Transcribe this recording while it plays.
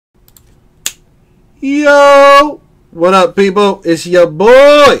Yo! What up, people? It's your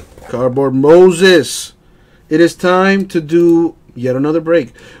boy, Cardboard Moses. It is time to do yet another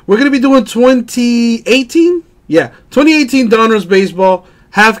break. We're going to be doing 2018? Yeah, 2018 Donruss Baseball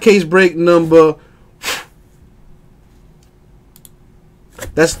half case break number.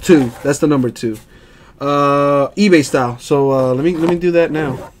 That's 2. That's the number 2. eBay style. So let me do that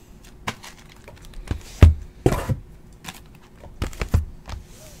now.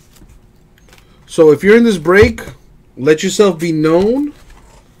 So if you're in this break, let yourself be known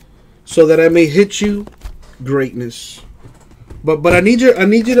so that I may hit you greatness. But I need you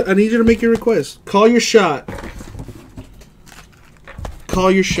to make your request. Call your shot.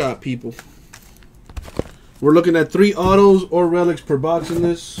 Call your shot, people. We're looking at 3 autos or relics per box in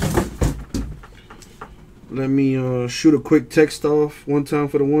this. Let me shoot a quick text off one time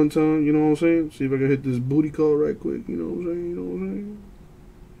for the one time. You know what I'm saying? See if I can hit this booty call right quick. You know what I'm saying? You know what I'm saying?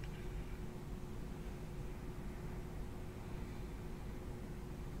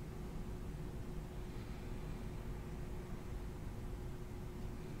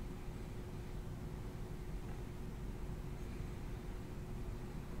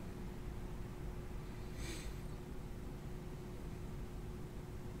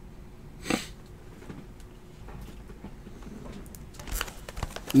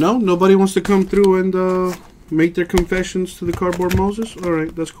 No, nobody wants to come through and make their confessions to the Cardboard Moses?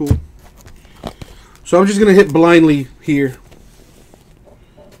 Alright, that's cool. So I'm just going to hit blindly here.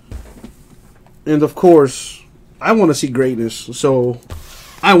 And of course, I want to see greatness. So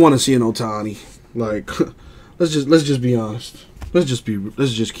I want to see an Ohtani. Like, let's just be honest. Let's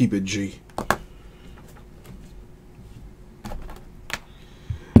just keep it G.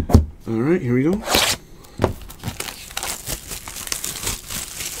 Alright, here we go.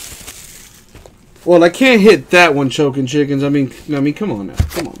 Well, I can't hit that one, choking chickens. I mean, come on now.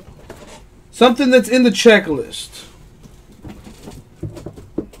 Come on now. Something that's in the checklist.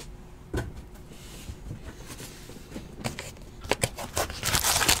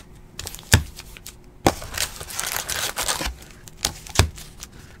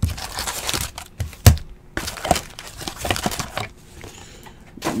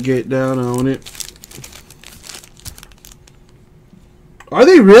 Get down on it. Are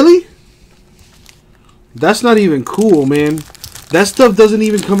they really? That's not even cool, man. That stuff doesn't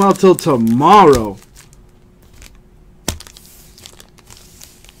even come out till tomorrow.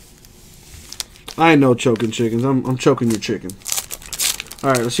 I know, choking chickens. I'm choking your chicken.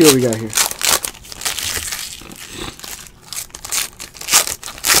 All right, let's see what we got here.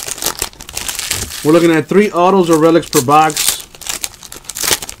 We're looking at 3 autos or relics per box.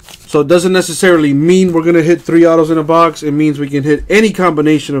 So it doesn't necessarily mean we're going to hit 3 autos in a box. It means we can hit any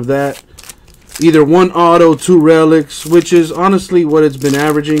combination of that. Either 1 auto, 2 relics, which is honestly what it's been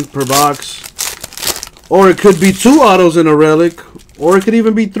averaging per box. Or it could be 2 autos and a relic. Or it could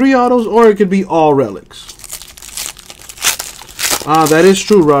even be 3 autos, or it could be all relics. Ah, that is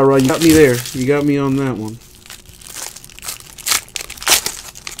true, Rah-Rah. You got me there. You got me on that one.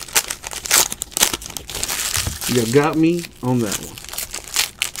 You got me on that one.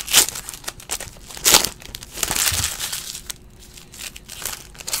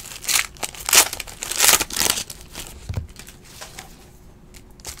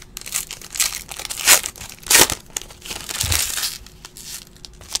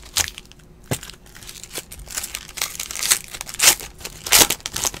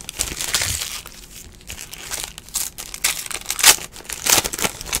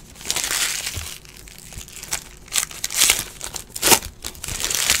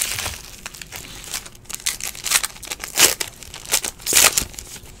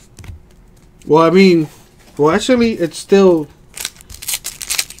 Well, I mean, well, actually, it's still,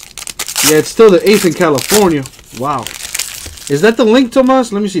 yeah, it's still the 8th in California. Wow. Is that the link,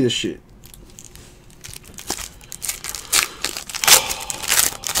 Tomas? Let me see this shit.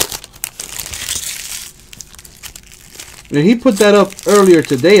 And he put that up earlier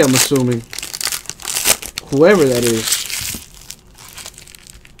today, I'm assuming. Whoever that is.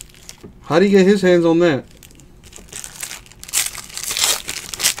 How do you get his hands on that?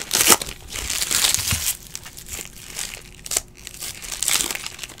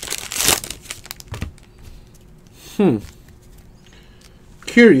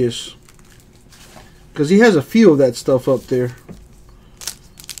 Curious. Because he has a few of that stuff up there.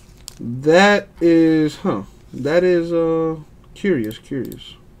 That is, that is, curious.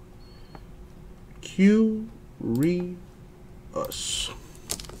 Curious.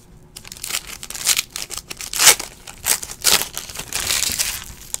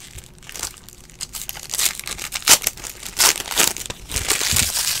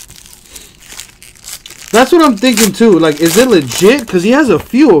 That's what I'm thinking too. Like, is it legit? Because he has a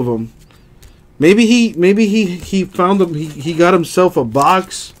few of them. Maybe he found them. He got himself a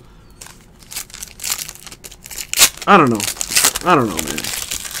box. I don't know. I don't know, man.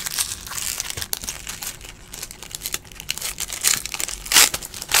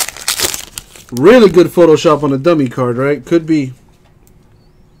 Really good Photoshop on a dummy card, right? Could be.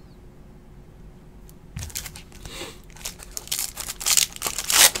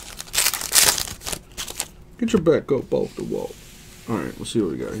 Get your back up off the wall. Alright, let's see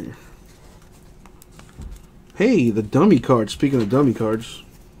what we got here. Hey, the dummy card. Speaking of dummy cards.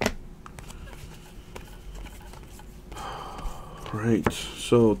 Right,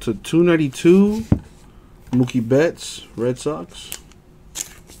 so to 292, Mookie Betts, Red Sox.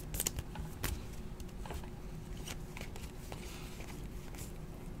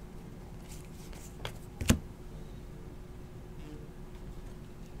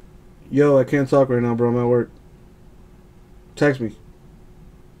 Yo, I can't talk right now, bro. I'm at work. Text me.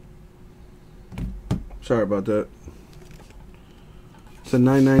 Sorry about that. It's a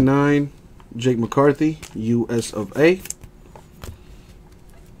 999, Jake McCarthy, US of A.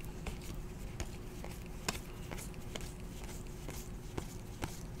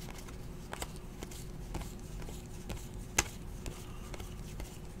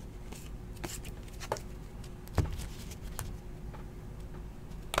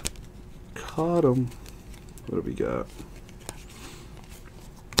 Caught him. What do we got?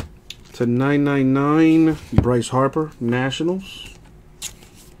 It's a 999, Bryce Harper, Nationals.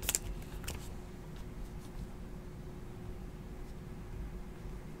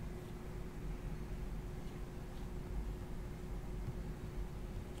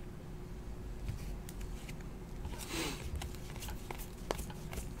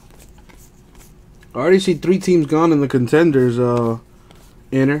 I already see 3 teams gone in the contenders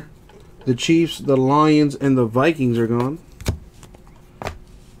inner. The Chiefs, the Lions, and the Vikings are gone.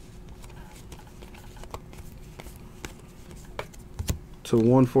 To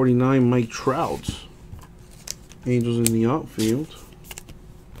 149, Mike Trout. Angels in the outfield.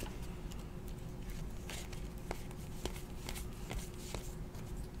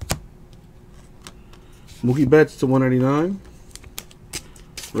 Mookie Betts to 199.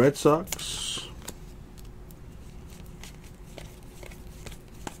 Red Sox.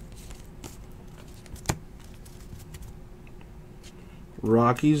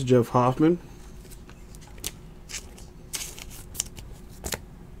 Rockies, Jeff Hoffman.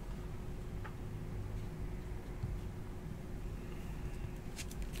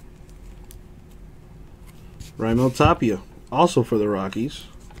 Raimel Tapia, also for the Rockies,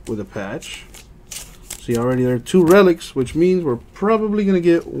 with a patch. See, already there are 2 relics, which means we're probably going to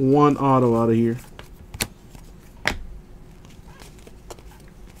get 1 auto out of here.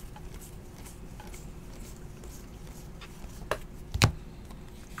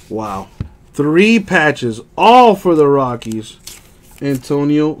 Wow. 3 patches, all for the Rockies.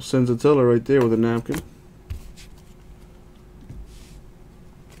 Antonio Senzatella right there with a napkin.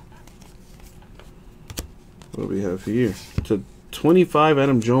 What do we have here? To 25,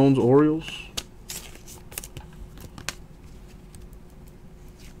 Adam Jones, Orioles.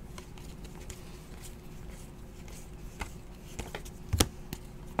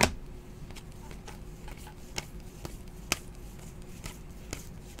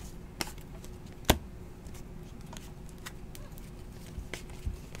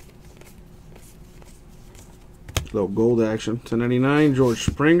 Little gold action. 1099, George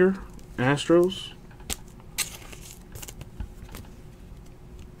Springer, Astros.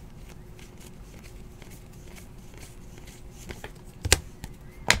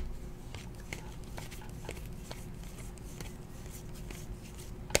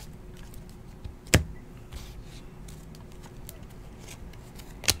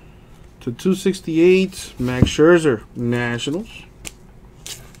 To 268, Max Scherzer, Nationals.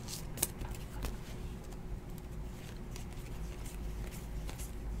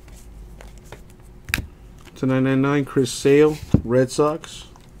 To 999, Chris Sale, Red Sox.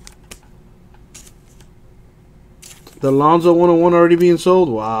 The Alonso 101 already being sold?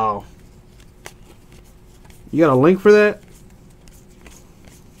 Wow. You got a link for that?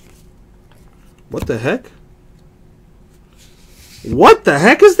 What the heck? What the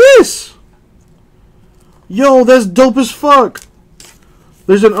heck is this? Yo, that's dope as fuck.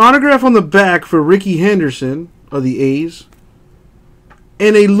 There's an autograph on the back for Ricky Henderson of the A's.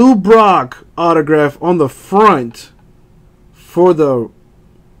 And a Lou Brock autograph on the front for the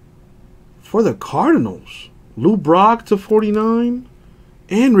Cardinals. Lou Brock to 49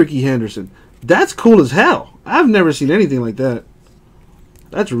 and Ricky Henderson. That's cool as hell. I've never seen anything like that.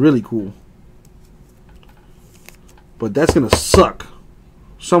 That's really cool. But that's going to suck.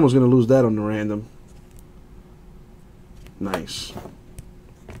 Someone's going to lose that on the random. Nice.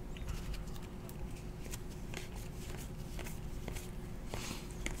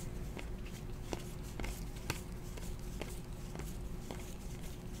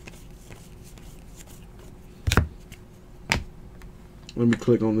 Let me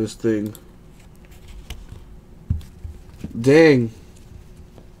click on this thing. Dang.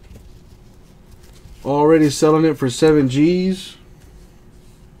 Already selling it for 7 G's.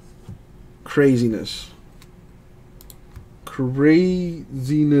 Craziness.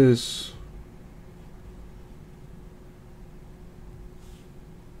 Craziness.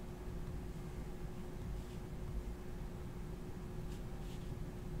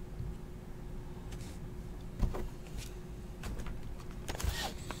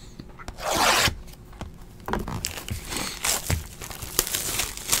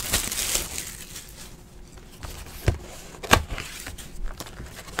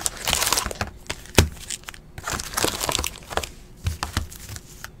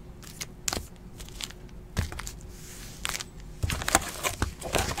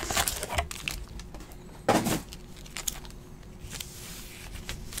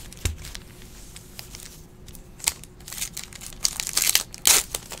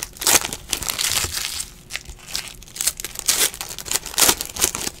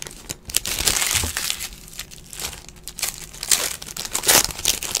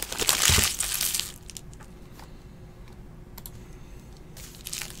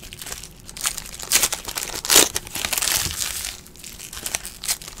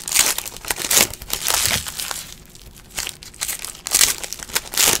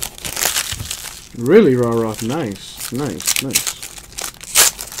 Really, raw. Nice.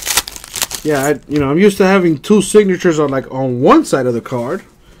 Yeah, I'm used to having 2 signatures on one side of the card,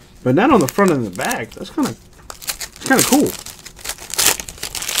 but not on the front and the back. That's kind of cool.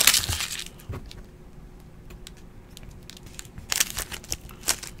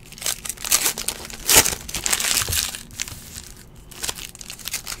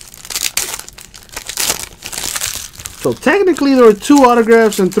 So technically there were 2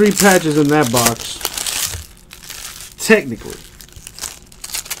 autographs and 3 patches in that box. Technically.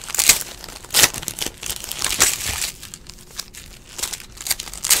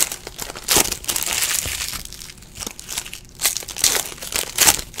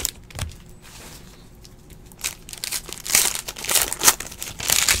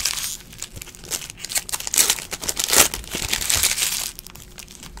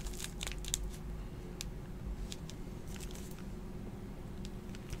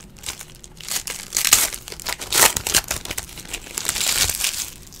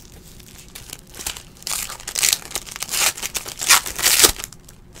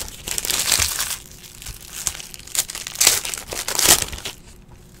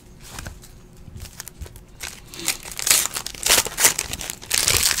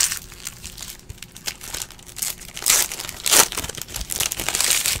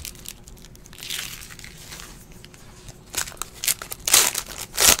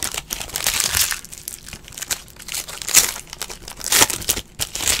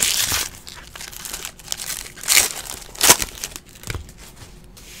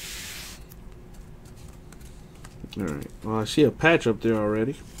 Alright, well, I see a patch up there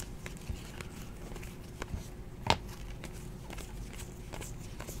already.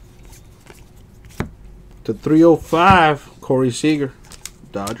 To 305, Corey Seager,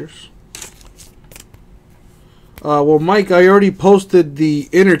 Dodgers. Well, Mike, I already posted the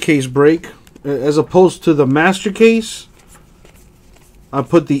inner case break. As opposed to the master case, I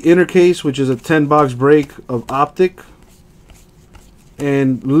put the inner case, which is a 10-box break of Optic.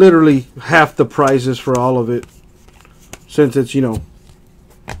 And literally half the prices for all of it. Since it's, an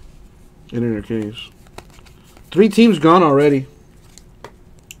inner case. 3 teams gone already.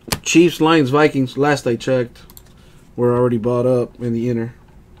 Chiefs, Lions, Vikings, last I checked, were already bought up in the inner.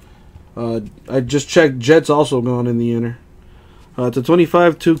 I just checked, Jets also gone in the inner. To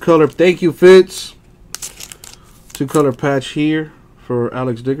 25, 2-color. Thank you, Fitz. 2-color patch here for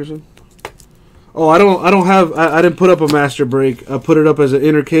Alex Dickerson. Oh, I didn't put up a master break. I put it up as an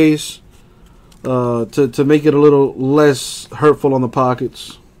inner case. To make it a little less hurtful on the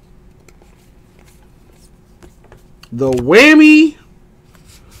pockets. The whammy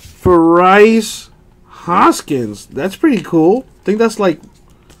for Rice Hoskins. That's pretty cool. I think that's like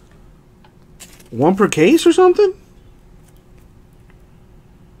 1 per case or something.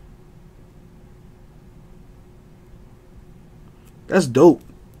 That's dope.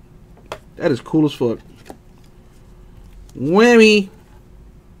 That is cool as fuck. Whammy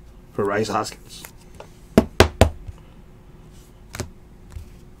for Rice Hoskins.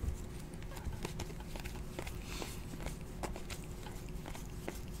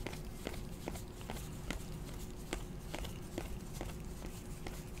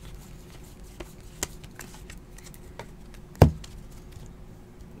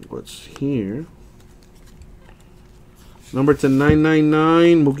 what's here. Number to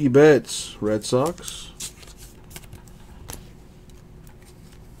 999, Mookie Betts, Red Sox.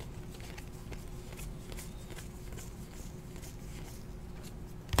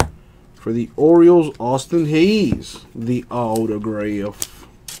 For the Orioles, Austin Hayes, the autograph.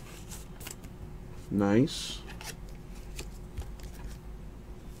 Nice.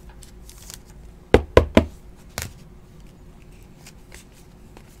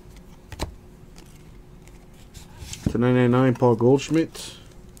 To 999, Paul Goldschmidt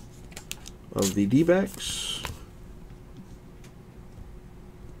of the D-backs.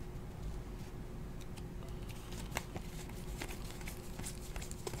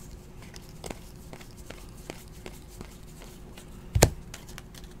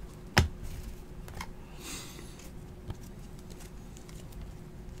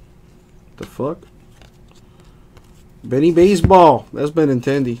 The fuck? Benny Baseball. That's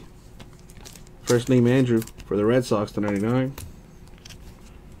Benintendi. First name Andrew for the Red Sox to 99.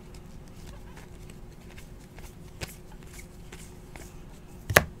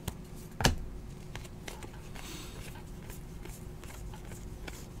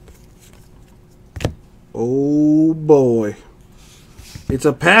 Oh boy. It's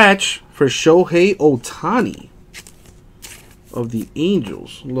a patch for Shohei Ohtani of the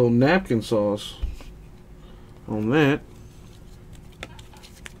Angels. A little napkin sauce on that.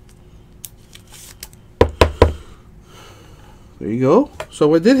 There you go.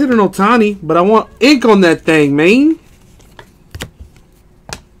 So I did hit an Ohtani, but I want ink on that thing, man.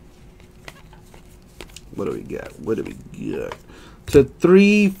 What do we got? What do we got? To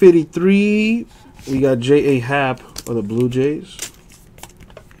 353, we got J.A. Happ of the Blue Jays.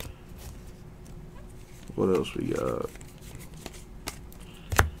 What else we got?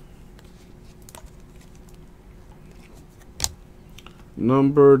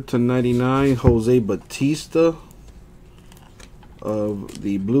 Number to 99, Jose Bautista of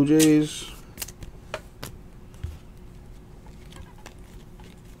the Blue Jays.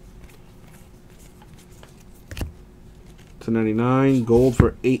 To 99, gold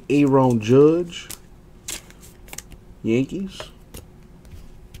for Aaron Judge, Yankees.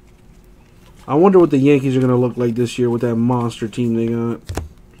 I wonder what the Yankees are going to look like this year with that monster team they got.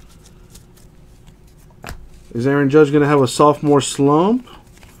 Is Aaron Judge going to have a sophomore slump?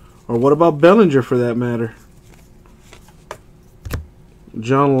 Or what about Bellinger for that matter?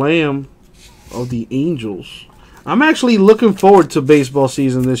 John Lamb of the Angels. I'm actually looking forward to baseball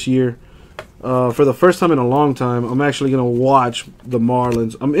season this year. For the first time in a long time, I'm actually going to watch the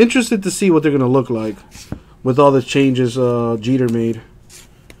Marlins. I'm interested to see what they're going to look like with all the changes Jeter made.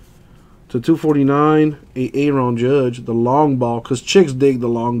 To 249, Aaron Judge, the long ball, because chicks dig the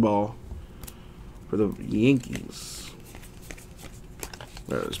long ball for the Yankees.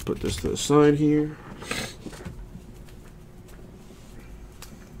 All right, let's put this to the side here.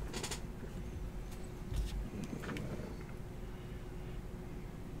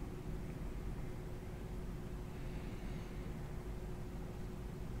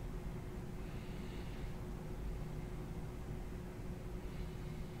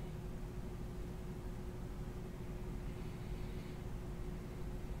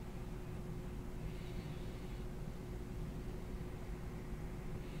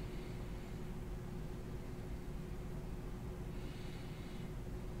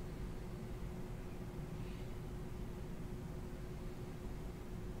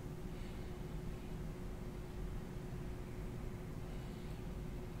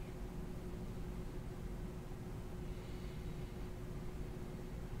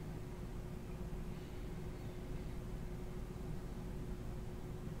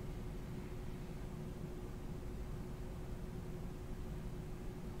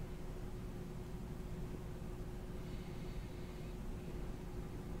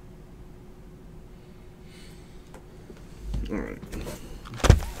 Alright.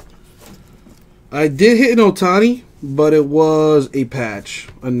 I did hit an Ohtani, but it was a patch,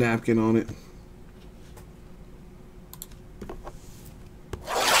 a napkin on it.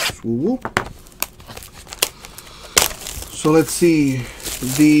 So let's see.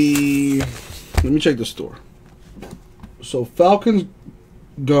 Let me check the store. So Falcons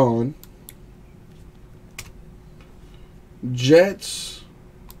gone. Jets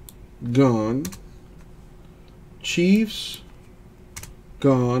gone. Chiefs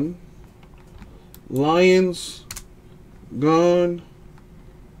gone. Lions gone.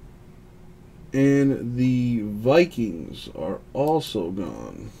 And the Vikings are also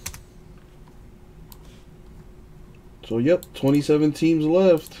gone. So, yep, 27 teams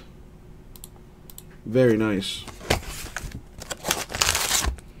left. Very nice.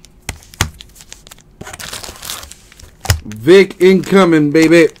 Vic incoming,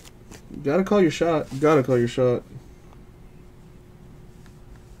 baby. Gotta call your shot. Gotta call your shot.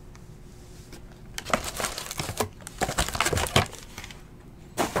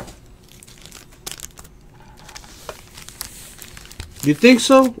 You think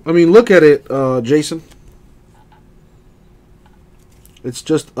so? I mean, look at it, Jason. It's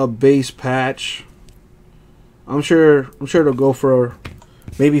just a base patch. I'm sure it'll go for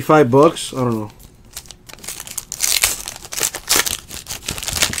maybe $5. I don't know.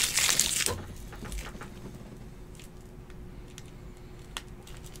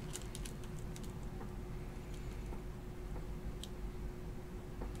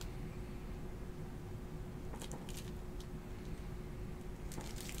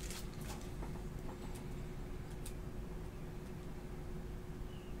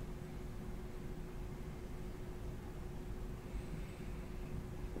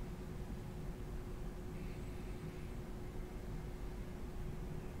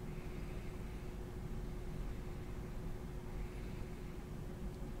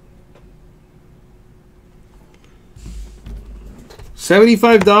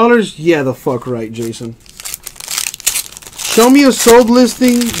 $75? Yeah, the fuck right, Jason. Show me a sold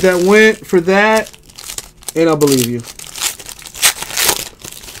listing that went for that, and I'll believe you.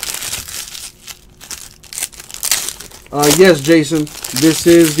 Yes, Jason. This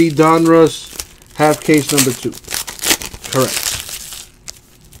is the Donruss half case number 2. Correct.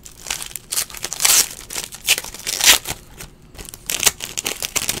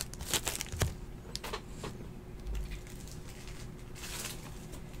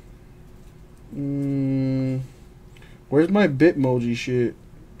 Where's my Bitmoji shit?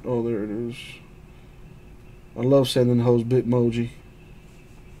 Oh, there it is. I love sending hoes Bitmoji.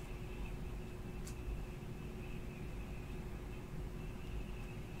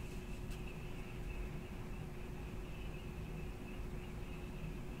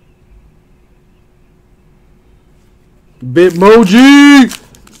 Bitmoji!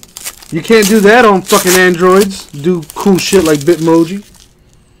 You can't do that on fucking Androids. Do cool shit like Bitmoji.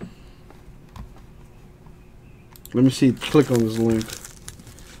 Let me see. Click on this link.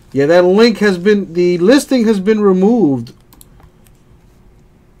 Yeah, that link has been... The listing has been removed.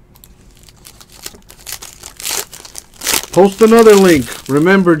 Post another link.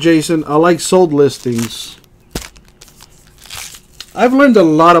 Remember, Jason, I like sold listings. I've learned a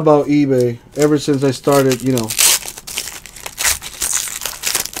lot about eBay ever since I started, you know.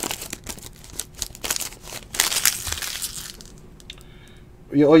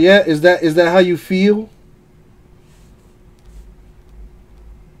 Oh, yeah? Is that how you feel?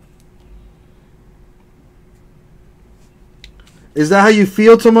 Is that how you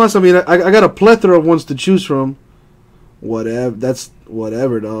feel, Tomas? I mean, I got a plethora of ones to choose from. Whatever. That's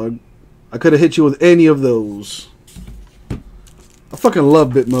whatever, dog. I could have hit you with any of those. I fucking love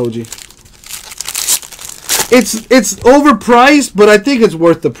Bitmoji. It's overpriced, but I think it's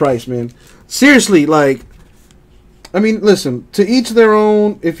worth the price, man. Seriously, like, I mean, listen, to each their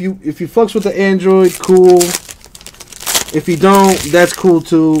own. If you fucks with the Android, cool. If you don't, that's cool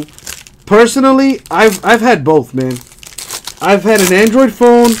too. Personally, I've had both, man. I've had an Android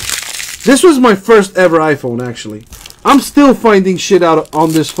phone. This was my first ever iPhone, actually. I'm still finding shit out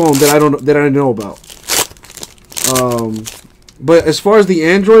on this phone that I don't know about. But as far as the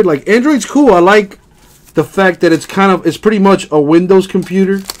Android, like, Android's cool. I like the fact that it's pretty much a Windows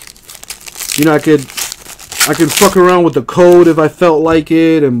computer. You know, I could fuck around with the code if I felt like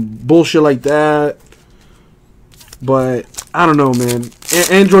it and bullshit like that. But I don't know, man.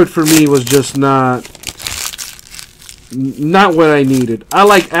 Android for me was just not what I needed. I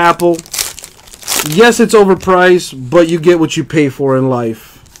like Apple. Yes, it's overpriced, but you get what you pay for in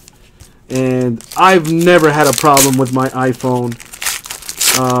life. And I've never had a problem with my iPhone.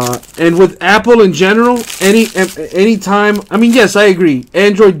 And with Apple in general, any time. I mean, yes, I agree.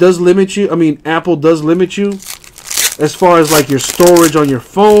 Android does limit you. I mean, Apple does limit you as far as like your storage on your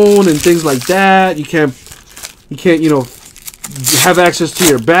phone and things like that. You can't, you know, have access to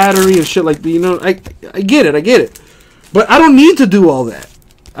your battery and shit like that. You know, I get it. But I don't need to do all that.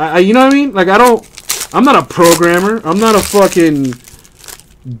 You know what I mean? Like, I'm not a programmer. I'm not a fucking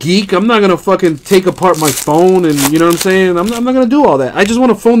geek. I'm not going to fucking take apart my phone and, you know what I'm saying? I'm not going to do all that. I just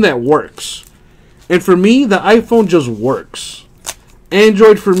want a phone that works. And for me, the iPhone just works.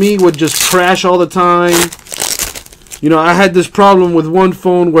 Android for me would just crash all the time. You know, I had this problem with one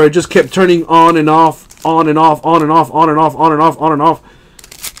phone where it just kept turning on and off, on and off, on and off, on and off, on and off, on and off.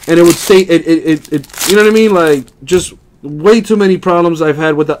 And it would stay, you know what I mean? Like, just way too many problems I've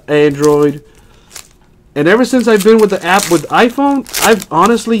had with the Android. And ever since I've been with the app with iPhone, I've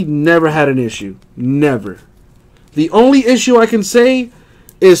honestly never had an issue. Never. The only issue I can say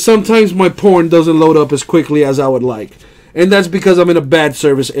is sometimes my porn doesn't load up as quickly as I would like. And that's because I'm in a bad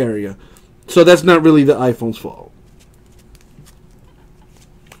service area. So that's not really the iPhone's fault.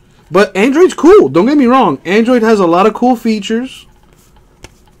 But Android's cool. Don't get me wrong. Android has a lot of cool features.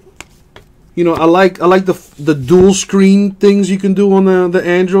 You know, I like the dual screen things you can do on the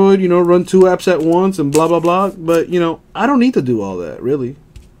Android. You know, run 2 apps at once and blah, blah, blah. But, you know, I don't need to do all that, really.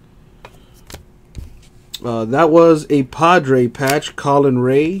 That was a Padre patch. Colin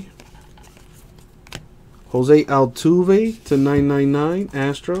Ray. Jose Altuve to 999.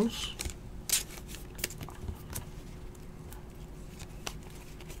 Astros.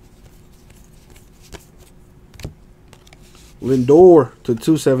 Lindor to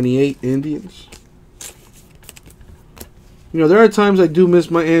 278. Indians. You know, there are times I do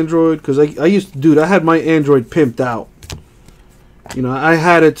miss my Android because I used to, dude, I had my Android pimped out. You know, I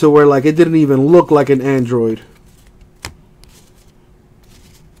had it to where like it didn't even look like an Android.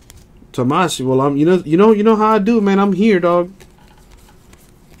 Tomasi, well, I'm you know how I do, man. I'm here, dog.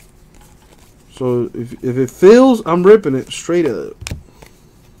 So if it fills, I'm ripping it straight up.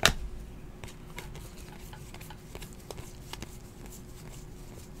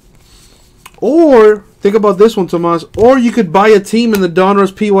 Or think about this one, Tomas. Or you could buy a team in the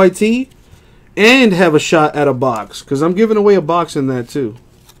Donruss PYT and have a shot at a box, because I'm giving away a box in that too.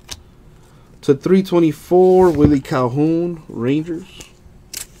 To 324, Willie Calhoun, Rangers.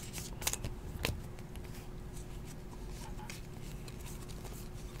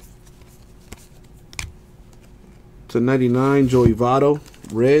 To 99, Joey Votto,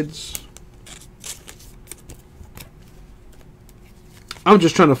 Reds. I'm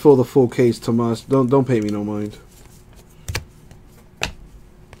just trying to fill the full case, Tomas. Don't pay me no mind.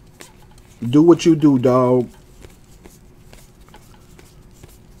 Do what you do, dog.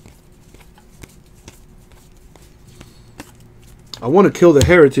 I want to kill the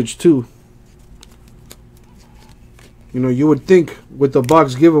Heritage too. You know, you would think with the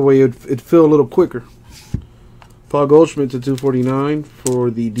box giveaway it'd fill a little quicker. Paul Goldschmidt to 249 for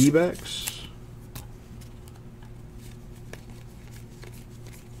the D-backs.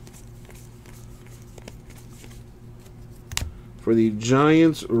 For the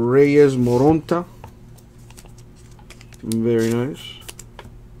Giants, Reyes Moronta. Very nice.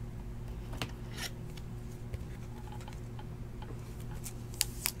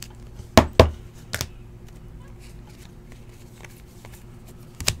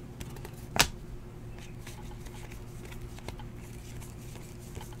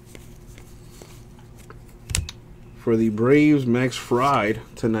 For the Braves, Max Fried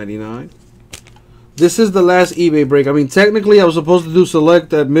to 99. This is the last eBay break. I mean, technically, I was supposed to do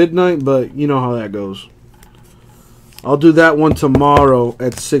Select at midnight, but you know how that goes. I'll do that one tomorrow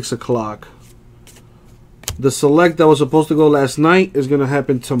at 6 o'clock. The Select that was supposed to go last night is going to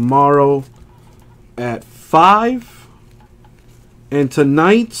happen tomorrow at 5. And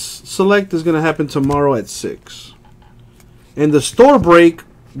tonight's Select is going to happen tomorrow at 6. And the store break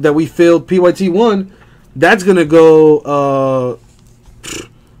that we filled, PYT1, that's going to go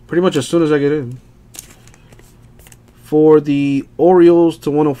pretty much as soon as I get in. For the Orioles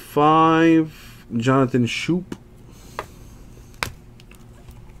to 105, Jonathan Schoop.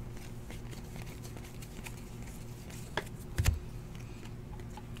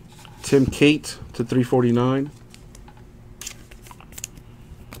 Tim Cate to 349.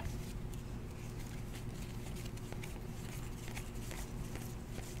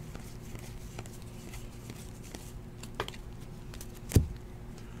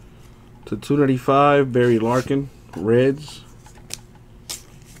 To 295, Barry Larkin, Reds.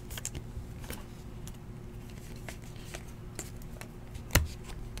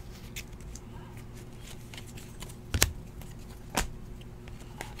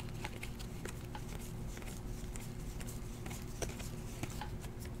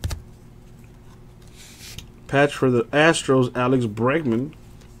 Patch for the Astros, Alex Bregman.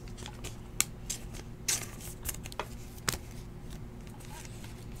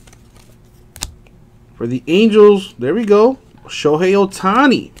 For the Angels, there we go. Shohei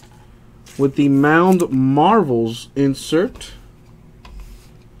Ohtani with the Mound Marvels insert.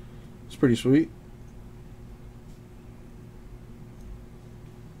 It's pretty sweet.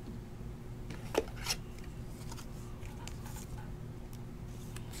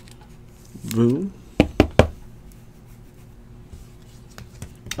 Boom.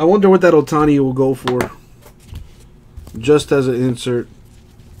 I wonder what that Ohtani will go for. Just as an insert.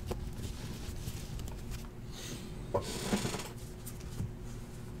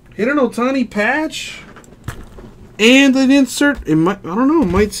 Hit an Ohtani patch and an insert. It might, I don't know,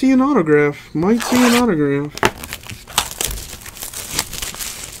 might see an autograph. Might see an autograph.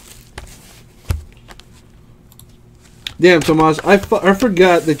 Damn, Tomas, I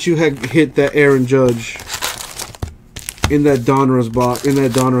forgot that you had hit that Aaron Judge in that Donruss box.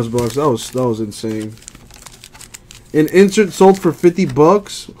 That was insane. An insert sold for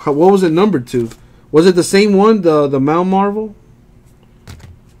 $50. What was it numbered to? Was it the same one, the Mount Marvel?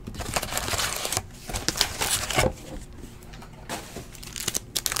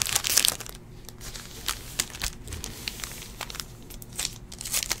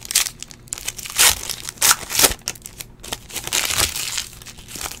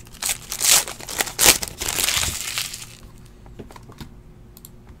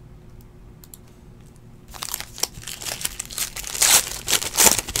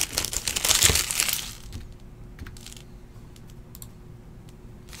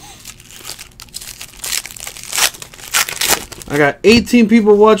 I got 18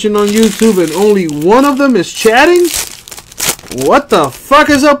 people watching on YouTube and only one of them is chatting? What the fuck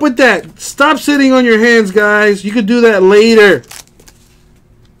is up with that? Stop sitting on your hands, guys. You could do that later.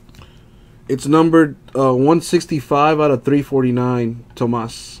 It's numbered 165 out of 349,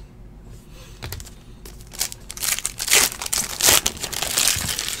 Tomas.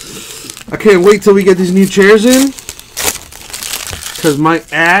 I can't wait till we get these new chairs in, because my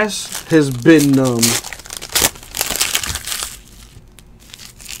ass has been numb.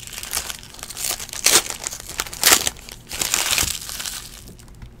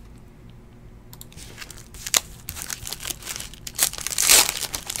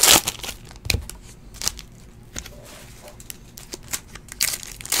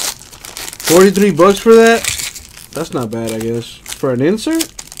 $43 for that? That's not bad, I guess. For an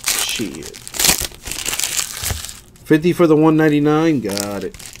insert? Shit. 50 for the 199. Got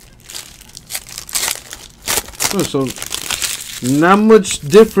it. Oh, so not much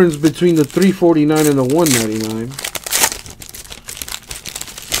difference between the 349 and the 199.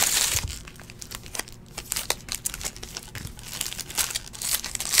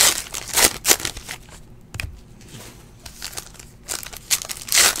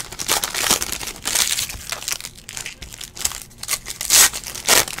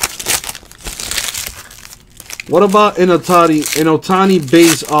 What about an Ohtani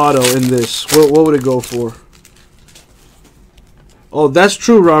base auto in this? What would it go for? Oh, that's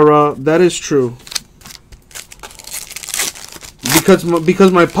true, Rara. That is true. Because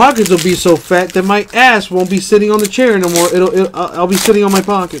my pockets will be so fat that my ass won't be sitting on the chair no more. I'll be sitting on my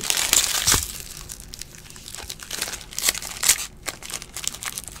pockets.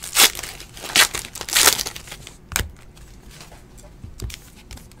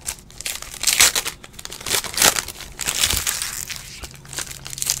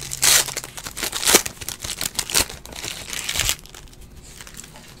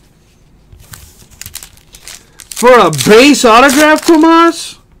 For a base autograph,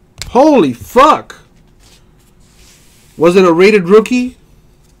 Tomas? Holy fuck. Was it a rated rookie?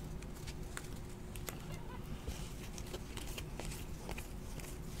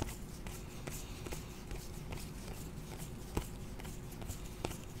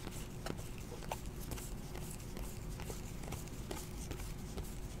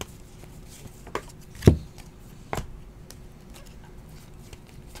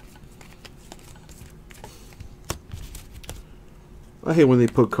 I hate when they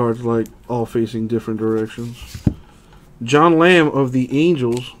put cards like all facing different directions. John Lamb of the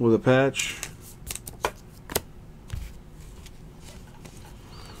Angels with a patch.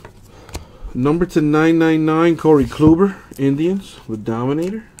 Number to 999, Corey Kluber, Indians with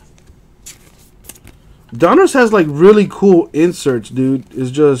Dominator. Donruss has like really cool inserts, dude.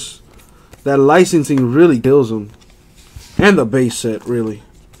 It's just that licensing really kills them. And the base set, really.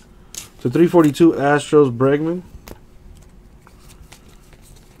 To 342, Astros, Bregman.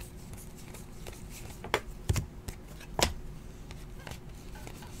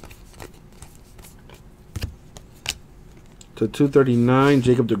 To 239,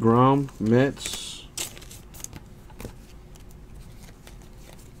 Jacob deGrom, Mets.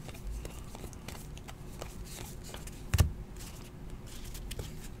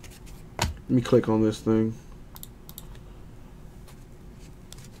 Let me click on this thing.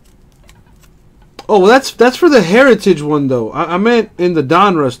 Oh, well, that's for the Heritage one, though. I meant in the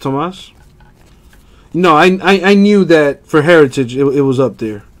Donruss, Tomas. No, I knew that for Heritage it was up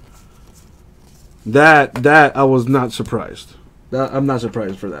there. That I was not surprised. I'm not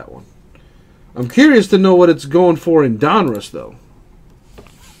surprised for that one. I'm curious to know what it's going for in Donruss, though.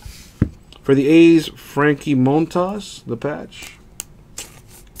 For the A's, Frankie Montas, the patch.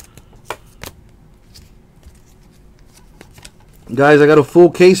 Guys, I got a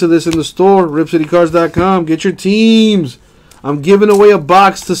full case of this in the store. RipCityCards.com. Get your teams. I'm giving away a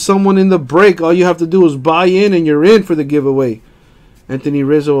box to someone in the break. All you have to do is buy in, and you're in for the giveaway. Anthony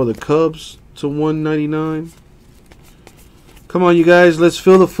Rizzo of the Cubs to 199. Come on, you guys. Let's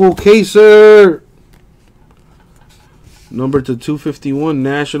fill the full caser. Number to 251,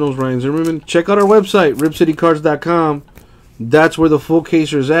 Nationals, Ryan Zimmerman. Check out our website, ripcitycards.com. That's where the full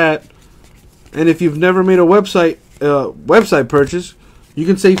caser's at. And if you've never made a website purchase, you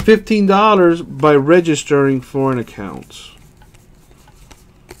can save $15 by registering for an account.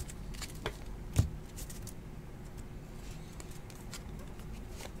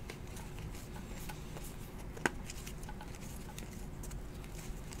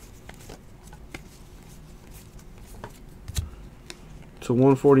 To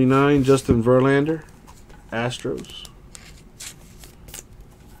 149, Justin Verlander, Astros.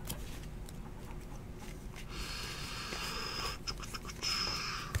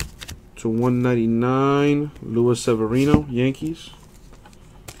 To 199, Luis Severino, Yankees.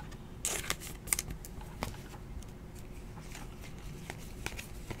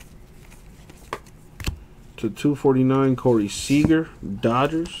 To 249, Corey Seager,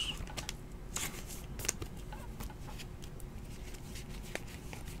 Dodgers.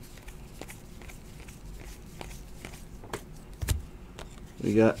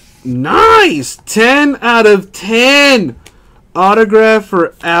 We got nice 10 out of 10 autograph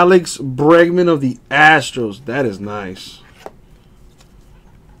for Alex Bregman of the Astros. That is nice.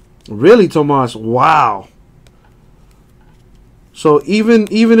 Really, Tomas? Wow. So even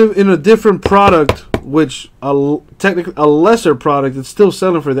if in a different product, which technically a lesser product, it's still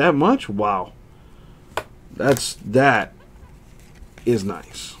selling for that much. Wow. That is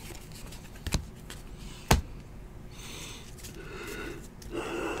nice.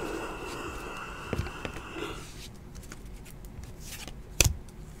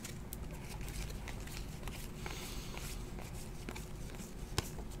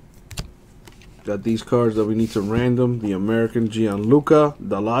 Got these cards that we need to random. The American Gianluca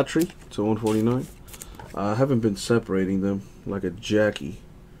Dalatri to 149. I haven't been separating them like a Jackie.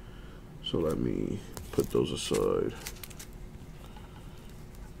 So let me put those aside.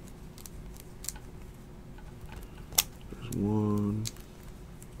 There's one.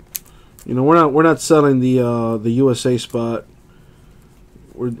 You know, we're not selling the USA spot.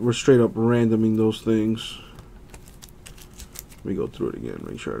 We're straight up randoming those things. Let me go through it again.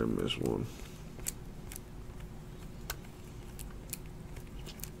 Make sure I didn't miss one.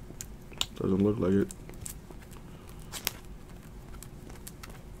 Doesn't look like it.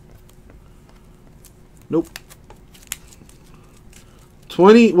 Nope.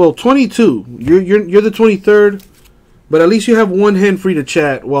 22. You're the 23rd, but at least you have one hand free to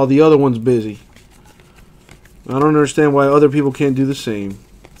chat while the other one's busy. I don't understand why other people can't do the same.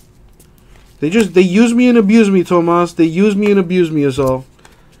 They use me and abuse me, Tomas. They use me and abuse me is all.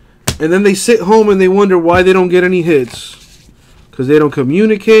 And then they sit home and they wonder why they don't get any hits. Because they don't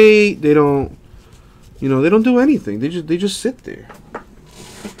communicate, they don't do anything. They just sit there.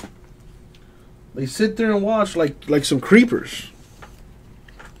 They sit there and watch like some creepers.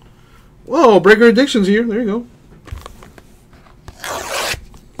 Whoa, Breaker Addiction's here. There you go.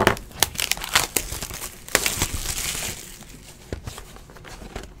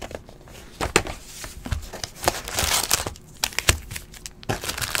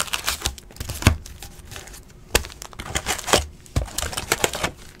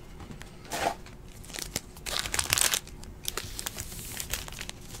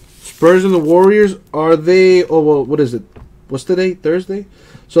 Spurs and the Warriors, are they... Oh, well, what is it? What's the date? Thursday?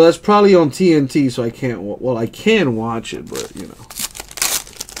 So that's probably on TNT, so I can't... Well, I can watch it, but, you know.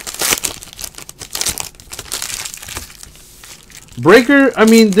 Breaker, I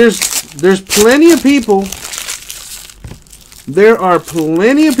mean, there's plenty of people. There are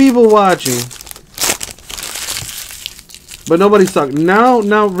plenty of people watching. But nobody's talking.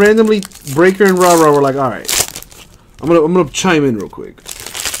 Now randomly, Breaker and Ra were like, all right. I'm gonna chime in real quick.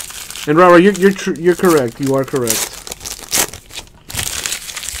 And Ra, you're correct. You are correct.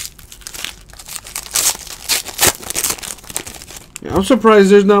 Yeah, I'm surprised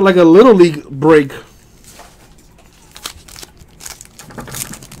there's not like a Little League break.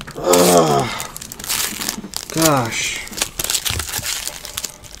 Gosh.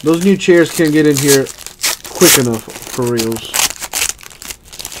 Those new chairs can't get in here quick enough for reals.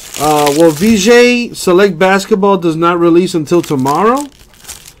 Well, VJ Select Basketball does not release until tomorrow.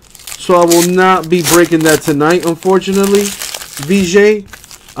 So I will not be breaking that tonight, unfortunately. VJ,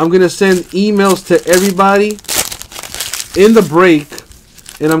 I'm going to send emails to everybody in the break.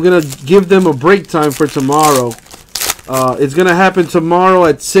 And I'm going to give them a break time for tomorrow. It's going to happen tomorrow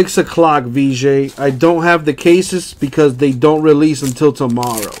at 6 o'clock, VJ. I don't have the cases because they don't release until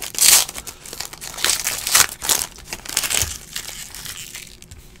tomorrow.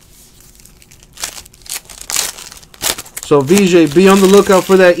 So, VJ, be on the lookout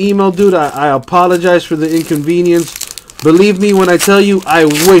for that email, dude. I apologize for the inconvenience. Believe me when I tell you, I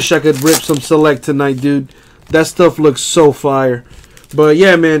wish I could rip some Select tonight, dude. That stuff looks so fire. But,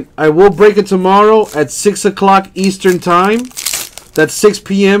 yeah, man, I will break it tomorrow at 6 o'clock Eastern Time. That's 6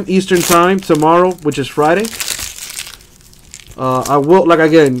 p.m. Eastern Time tomorrow, which is Friday. I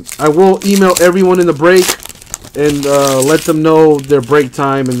will email everyone in the break and let them know their break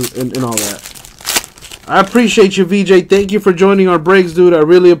time and all that. I appreciate you, VJ. Thank you for joining our breaks, dude. I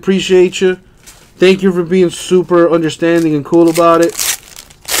really appreciate you. Thank you for being super understanding and cool about it.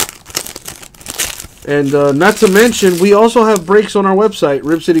 And not to mention, we also have breaks on our website,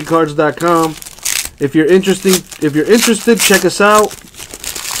 ripcitycards.com. If you're interested, check us out.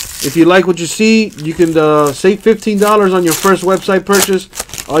 If you like what you see, you can save $15 on your first website purchase.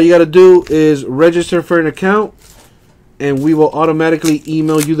 All you got to do is register for an account, and we will automatically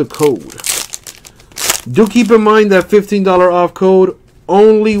email you the code. Do keep in mind that $15 off code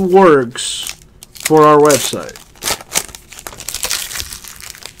only works for our website.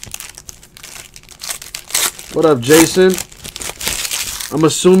 What up, Jason? I'm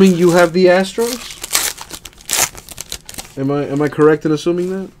assuming you have the Astros? Am I correct in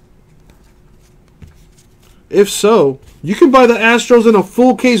assuming that? If so, you can buy the Astros in a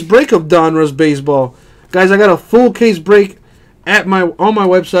full case break of Donruss baseball. Guys, I got a full case break on my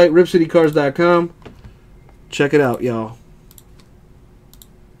website, ripcitycards.com. Check it out, y'all.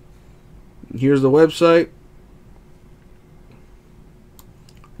 Here's the website.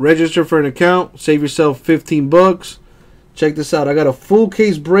 Register for an account. Save yourself 15 bucks. Check this out. I got a full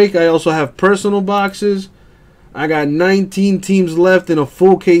case break. I also have personal boxes. I got 19 teams left in a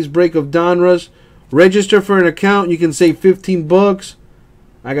full case break of Donruss. Register for an account. You can save 15 bucks.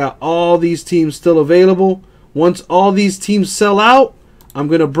 I got all these teams still available. Once all these teams sell out, I'm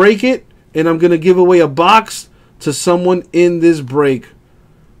going to break it. And I'm going to give away a box to someone in this break.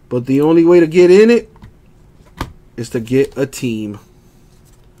 But the only way to get in it is to get a team.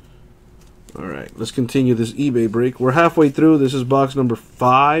 Alright, let's continue this eBay break. We're halfway through. This is box number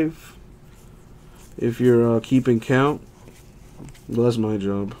 5. If you're keeping count. Well, that's my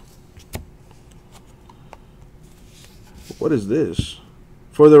job. What is this?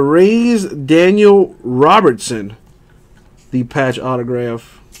 For the Rays, Daniel Robertson. The patch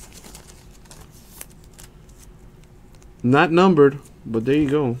autograph. Not numbered, but there you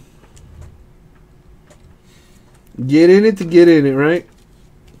go. Get in it to get in it, right?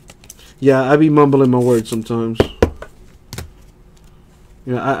 Yeah, I be mumbling my words sometimes.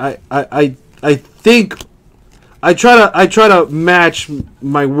 You know, I think I try to match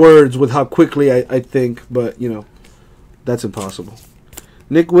my words with how quickly I think, but you know, that's impossible.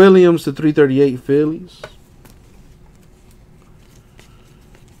 Nick Williams to 338 Phillies.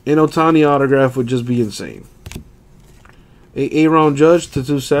 An Ohtani autograph would just be insane. Aaron Judge to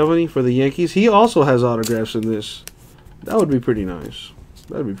 270 for the Yankees. He also has autographs in this. That would be pretty nice.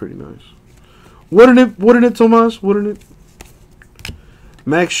 That'd be pretty nice. Wouldn't it, Tomas? Wouldn't it?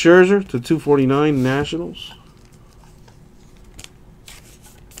 Max Scherzer to 249 Nationals.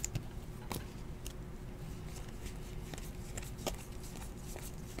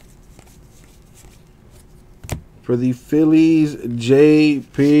 For the Phillies,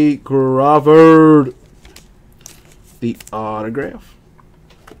 J.P. Crawford. The autograph.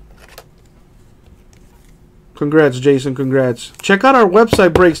 Congrats, Jason. Congrats. Check out our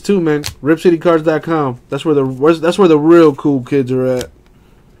website breaks too, man. RipCityCards.com. That's where the real cool kids are at.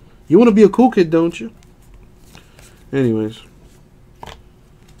 You want to be a cool kid, don't you? Anyways, let's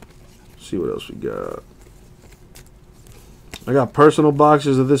see what else we got. I got personal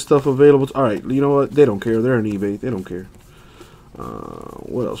boxes of this stuff available. All right, you know what? They don't care. They're on eBay. They don't care.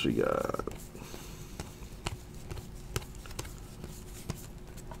 What else we got?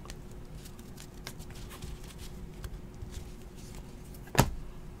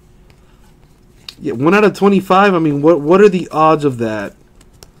 Yeah, 1 out of 25. I mean, what are the odds of that?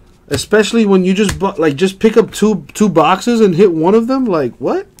 Especially when you just pick up two boxes and hit one of them. Like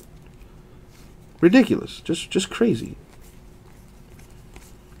what? Ridiculous. Just crazy.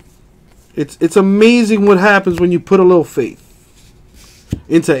 It's amazing what happens when you put a little faith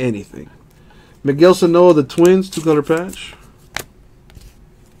into anything. Miguel Sano, the Twins, 2-color patch.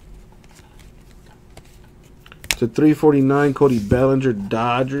 To 349, Cody Bellinger,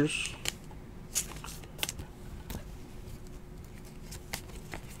 Dodgers.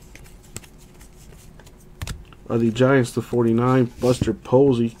 are the Giants to 49. Buster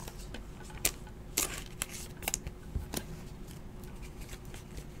Posey.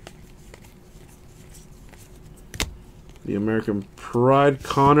 The American Pride,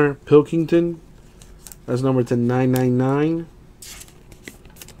 Connor Pilkington. That's numbered to 999.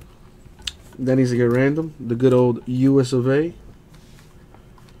 That needs to get random. The good old US of A.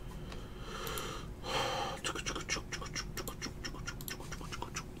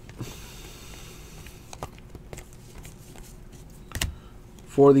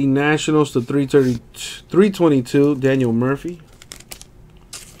 For the Nationals to 322, Daniel Murphy.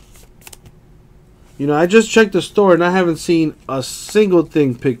 You know, I just checked the store and I haven't seen a single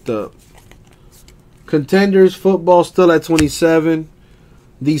thing picked up. Contenders football still at 27.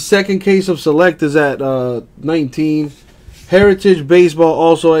 The second case of Select is at 19. Heritage baseball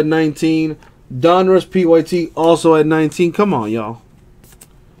also at 19. Donruss PYT also at 19. Come on, y'all.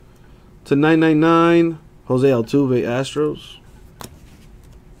 To 999, Jose Altuve Astros.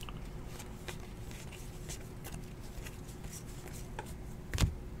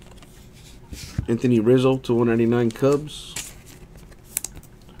 Anthony Rizzo to 199 Cubs.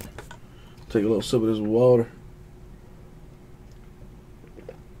 Take a little sip of this water.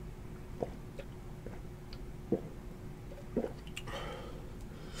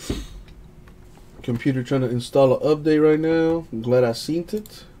 Computer trying to install an update right now. I'm glad I seen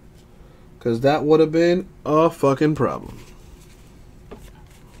it, because that would have been a fucking problem.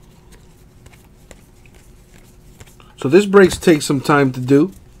 So this breaks take some time to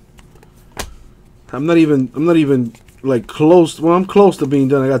do. I'm not even like close. Well, I'm close to being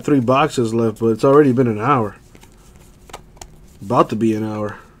done. I got 3 boxes left, but it's already been an hour. About to be an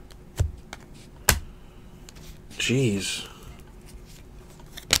hour. Jeez.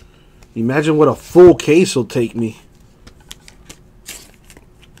 Imagine what a full case will take me.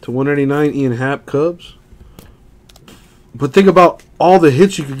 To 199, Ian Happ Cubs. But think about all the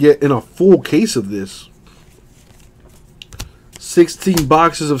hits you could get in a full case of this. 16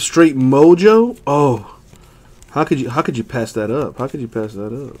 boxes of straight mojo. Oh, how could you pass that up? How could you pass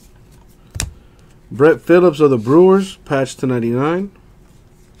that up? Brett Phillips of the Brewers, patch to 99.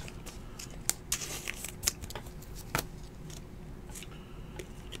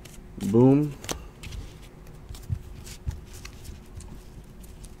 Boom.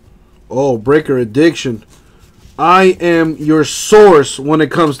 Oh, Breaker Addiction. I am your source when it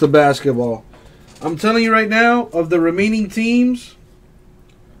comes to basketball. I'm telling you right now, of the remaining teams,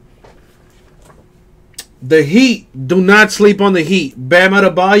 the Heat, do not sleep on the Heat. Bam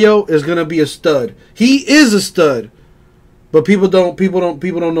Adebayo is gonna be a stud. He is a stud, but people don't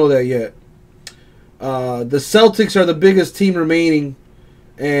know that yet. The Celtics are the biggest team remaining,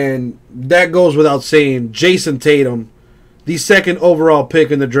 and that goes without saying. Jason Tatum, the second overall pick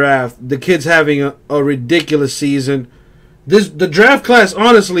in the draft. The kid's having a ridiculous season. The draft class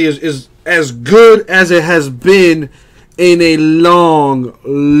honestly is as good as it has been in a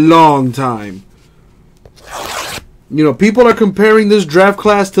long time. You know, people are comparing this draft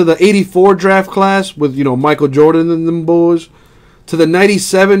class to the 84 draft class with, you know, Michael Jordan and them boys, to the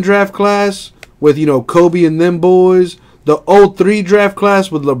 97 draft class with, you know, Kobe and them boys, the 03 draft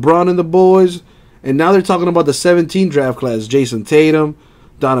class with LeBron and the boys, and now they're talking about the 17 draft class. Jason Tatum,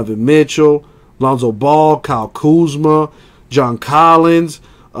 Donovan Mitchell, Lonzo Ball, Kyle Kuzma, John Collins,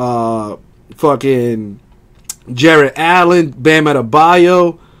 fucking Jarrett Allen, Bam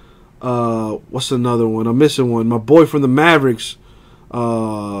Adebayo. What's another one? I'm missing one. My boy from the Mavericks,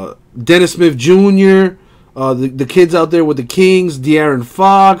 Dennis Smith Jr., the kids out there with the Kings, De'Aaron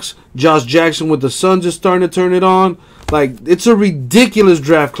Fox, Josh Jackson with the Suns is starting to turn it on. Like, it's a ridiculous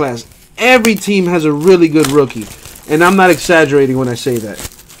draft class. Every team has a really good rookie, and I'm not exaggerating when I say that.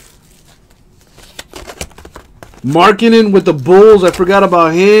 Markkanen with the Bulls, I forgot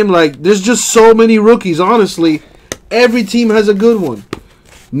about him. Like, there's just so many rookies, honestly. Every team has a good one.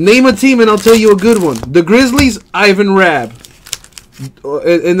 Name a team and I'll tell you a good one. The Grizzlies, Ivan Rabb.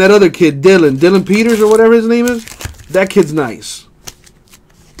 And that other kid, Dylan Peters or whatever his name is. That kid's nice.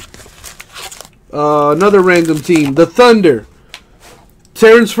 Another random team. The Thunder.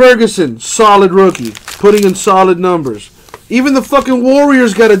 Terrence Ferguson, solid rookie. Putting in solid numbers. Even the fucking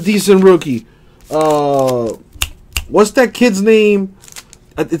Warriors got a decent rookie. What's that kid's name?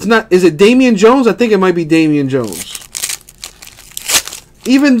 It's not. Is it Damian Jones? I think it might be Damian Jones.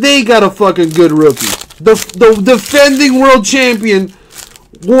 Even they got a fucking good rookie. The defending world champion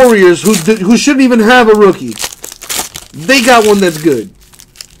Warriors, who shouldn't even have a rookie, they got one that's good.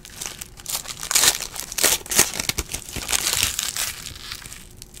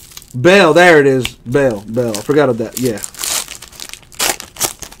 Bell, there it is. Bell. I forgot of that. Yeah.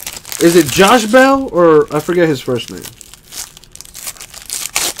 Is it Josh Bell or I forget his first name?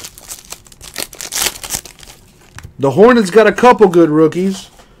 The Hornets got a couple good rookies.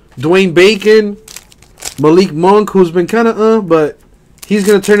 Dwayne Bacon, Malik Monk, who's been kind of but he's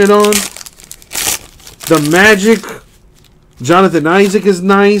going to turn it on. The Magic, Jonathan Isaac is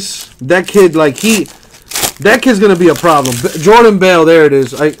nice. That kid, that kid's going to be a problem. Jordan Bell, there it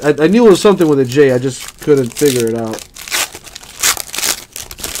is. I knew it was something with a J. I just couldn't figure it out.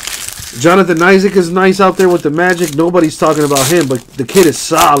 Jonathan Isaac is nice out there with the Magic. Nobody's talking about him, but the kid is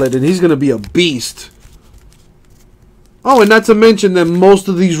solid, and he's going to be a beast. Oh, and not to mention that most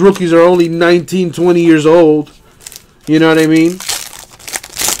of these rookies are only 19, 20 years old. You know what I mean?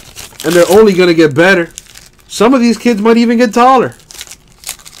 And they're only going to get better. Some of these kids might even get taller.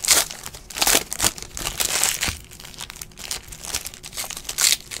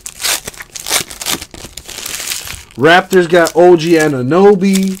 Raptors got OG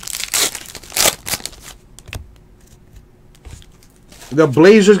Anunoby. The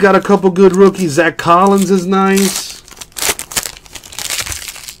Blazers got a couple good rookies. Zach Collins is nice.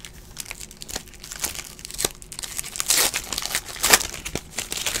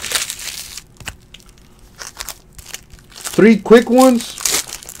 Three quick ones.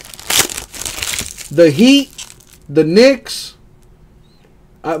 The Heat, the Knicks,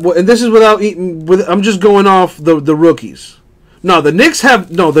 and this is without eating. I'm just going off the rookies. No, the Knicks have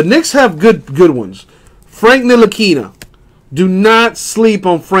good ones. Frank Ntilikina. Do not sleep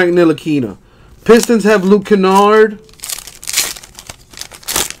on Frank Ntilikina. Pistons have Luke Kennard.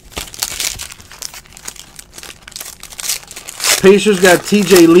 Pacers got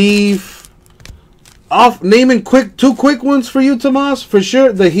TJ Leaf. Naming two quick ones for you, Tomas. For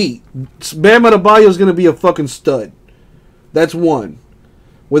sure, the Heat. Bam Adebayo is going to be a fucking stud. That's one.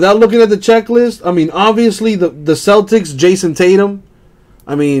 Without looking at the checklist, I mean, obviously the Celtics, Jason Tatum.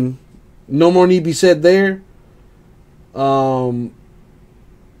 I mean, no more need be said there. And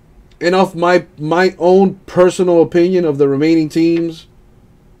off my own personal opinion of the remaining teams,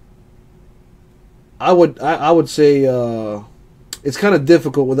 I would say it's kind of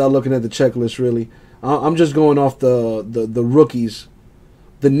difficult without looking at the checklist. Really, I'm just going off the rookies.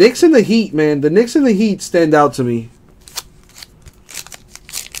 The Knicks and the Heat, man. The Knicks and the Heat stand out to me.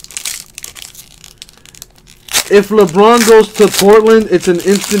 If LeBron goes to Portland, it's an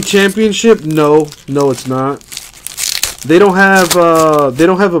instant championship. No, it's not. They don't have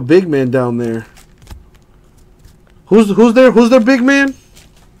a big man down there. Who's their big man?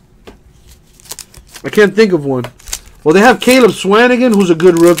 I can't think of one. Well, they have Caleb Swanigan, who's a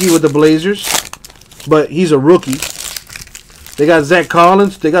good rookie with the Blazers, but he's a rookie. They got Zach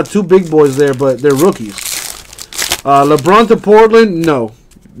Collins. They got two big boys there, but they're rookies. LeBron to Portland, no,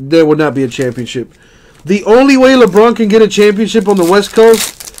 there would not be a championship. The only way LeBron can get a championship on the West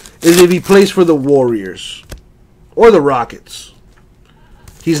Coast is if he plays for the Warriors. Or the Rockets.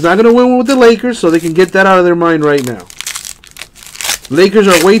 He's not going to win with the Lakers, so they can get that out of their mind right now. Lakers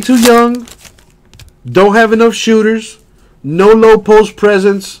are way too young. Don't have enough shooters. No low post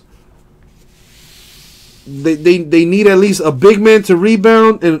presence. They need at least a big man to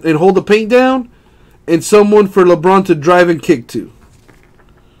rebound and hold the paint down. And someone for LeBron to drive and kick to.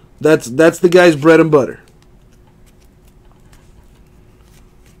 That's the guy's bread and butter.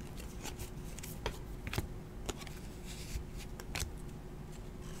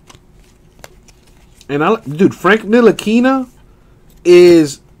 And dude, Frank Ntilikina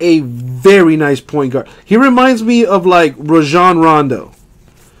is a very nice point guard. He reminds me of like Rajon Rondo.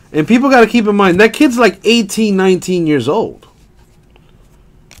 And people got to keep in mind, that kid's like 18, 19 years old.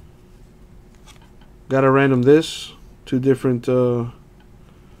 Got to random this. Two different...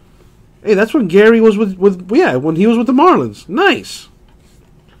 Hey, that's when Gary was when he was with the Marlins. Nice.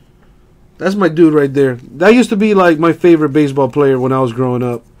 That's my dude right there. That used to be like my favorite baseball player when I was growing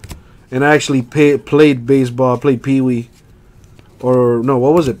up. And I actually played baseball, played Pee Wee. Or, no,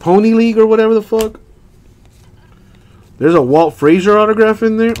 what was it? Pony League or whatever the fuck? There's a Walt Frazier autograph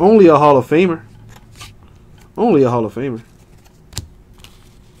in there. Only a Hall of Famer. Only a Hall of Famer.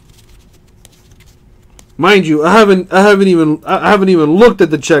 Mind you, I haven't even looked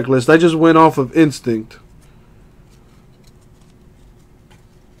at the checklist. I just went off of instinct.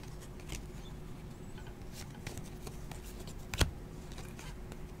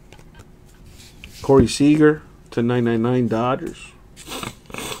 Corey Seager to 999 Dodgers.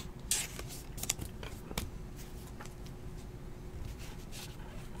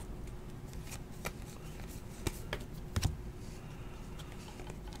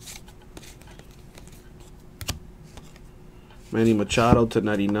 Manny Machado to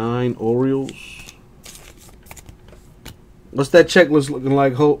 99 Orioles. What's that checklist looking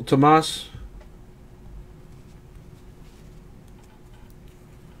like, Tomas?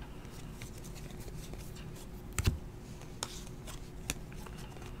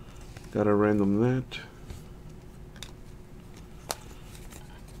 Gotta random that.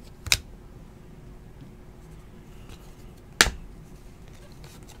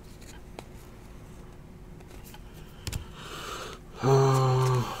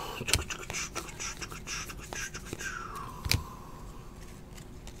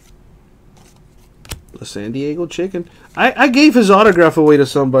 The San Diego Chicken. I gave his autograph away to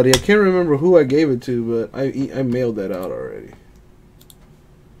somebody. I can't remember who I gave it to, but I mailed that out already.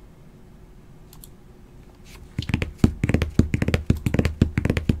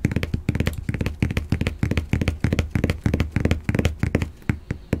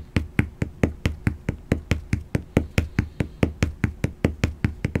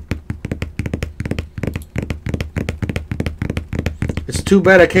 It's too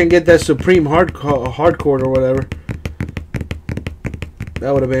bad I can't get that Supreme Hardcore or whatever.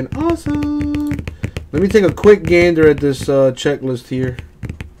 That would have been awesome. Let me take a quick gander at this checklist here.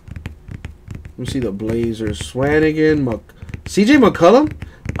 Let me see the Blazers. Swanigan, CJ McCollum?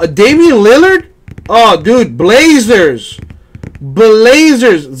 Damian Lillard? Oh, dude, Blazers.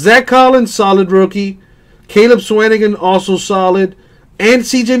 Zach Collins, solid rookie. Caleb Swanigan, also solid. And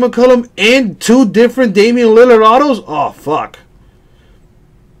CJ McCollum and 2 different Damian Lillard autos? Oh, fuck.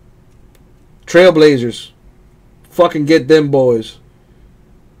 Trailblazers. Fucking get them boys.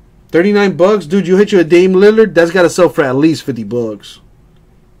 39 bucks? Dude, you hit you a Dame Lillard? That's got to sell for at least 50 bucks.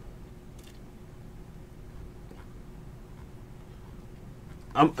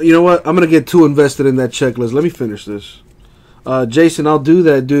 You know what? I'm going to get too invested in that checklist. Let me finish this. Jason, I'll do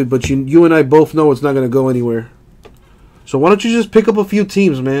that, dude. But you and I both know it's not going to go anywhere. So why don't you just pick up a few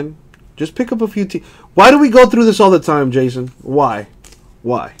teams, man? Just pick up a few teams. Why do we go through this all the time, Jason? Why?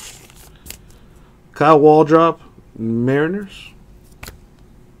 Why? Kyle Waldrop, Mariners.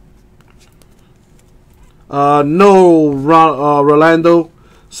 No, Rolando.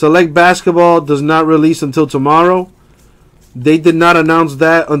 Select Basketball does not release until tomorrow. They did not announce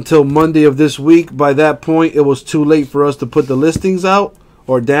that until Monday of this week. By that point, it was too late for us to put the listings out,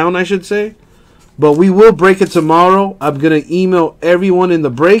 or down, I should say. But we will break it tomorrow. I'm going to email everyone in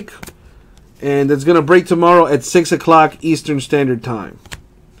the break. And it's going to break tomorrow at 6 o'clock Eastern Standard Time.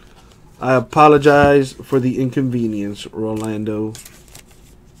 I apologize for the inconvenience, Rolando.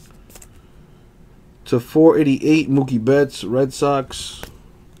 To 488, Mookie Betts, Red Sox.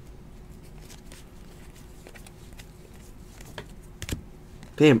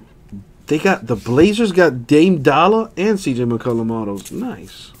 Damn, the Blazers got Dame Dalla and CJ McCollum autos.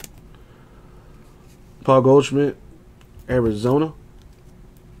 Nice. Paul Goldschmidt, Arizona.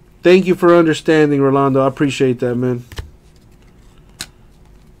 Thank you for understanding, Rolando. I appreciate that, man.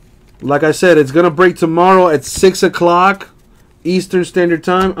 Like I said, it's going to break tomorrow at 6 o'clock Eastern Standard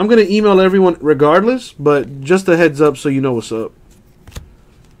Time. I'm going to email everyone regardless, but just a heads up so you know what's up.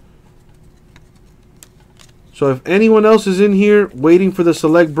 So if anyone else is in here waiting for the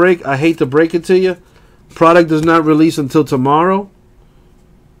select break, I hate to break it to you. Product does not release until tomorrow.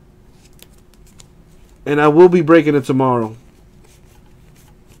 And I will be breaking it tomorrow.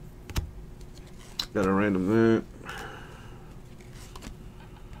 Got a random that.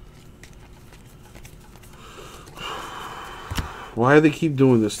 Why do they keep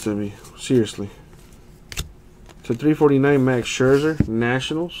doing this to me? Seriously. To 349 Max Scherzer,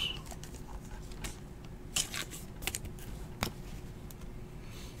 Nationals.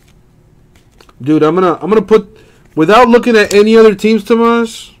 Dude, I'm gonna put, without looking at any other teams,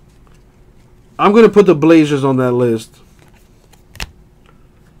 Tomas, I'm gonna put the Blazers on that list.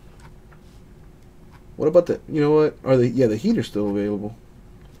 What about the, you know what? Yeah, the Heat are still available.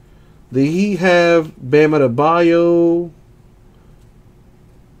 The Heat have Bam Adebayo,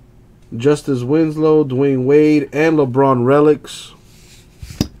 Justice Winslow, Dwayne Wade, and LeBron relics.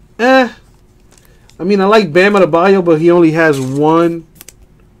 I mean, I like Bam Adebayo, but he only has 1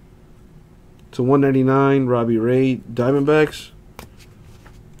 to 199. Robbie Ray, Diamondbacks.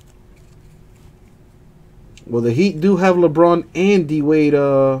 Well, the Heat do have LeBron and D Wade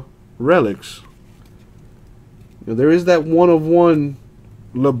relics. You know, there is that 1/1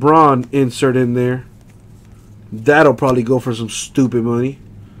 LeBron insert in there. That'll probably go for some stupid money.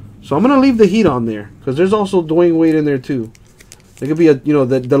 So I'm going to leave the Heat on there, because there's also Dwayne Wade in there too. It could be a, you know,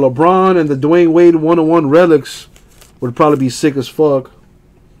 the LeBron and the Dwayne Wade 1/1 relics would probably be sick as fuck.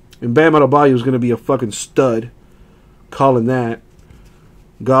 And Bam Adebayo is going to be a fucking stud. Calling that.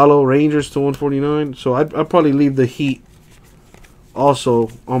 Gallo, Rangers to 149. So I'd probably leave the Heat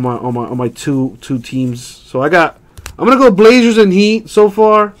also on my two teams. So I got I'm going to go Blazers and Heat so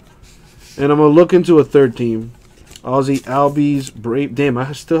far. And I'm going to look into a third team. Aussie, Albies, Brave. Damn,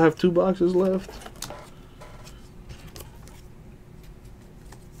 I still have 2 boxes left.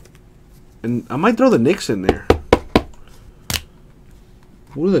 And I might throw the Knicks in there.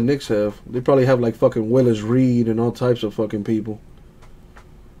 What do the Knicks have? They probably have like fucking Willis Reed and all types of fucking people.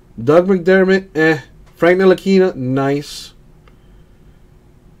 Doug McDermott, Frank Ntilikina, nice.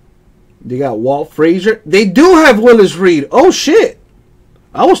 They got Walt Frazier. They do have Willis Reed. Oh shit.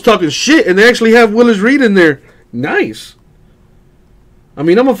 I was talking shit and they actually have Willis Reed in there. Nice. I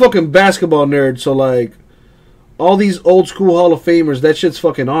mean, I'm a fucking basketball nerd, so like all these old school Hall of Famers, that shit's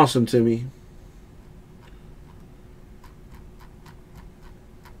fucking awesome to me.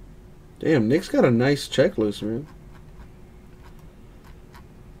 Damn, Nick's got a nice checklist, man.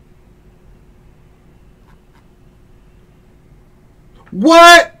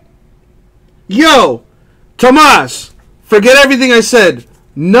 What? Yo, Tomas, forget everything I said.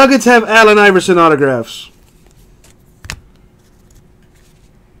 Nuggets have Allen Iverson autographs.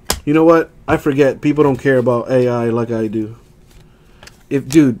 You know what? I forget. People don't care about AI like I do.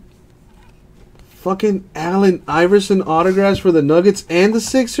 Dude, fucking Allen Iverson autographs for the Nuggets and the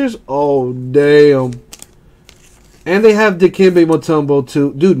Sixers? Oh, damn. And they have Dikembe Mutombo,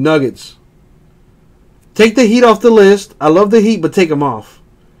 too. Dude, Nuggets. Take the Heat off the list. I love the Heat, but take them off.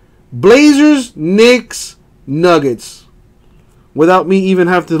 Blazers, Knicks, Nuggets. Without me even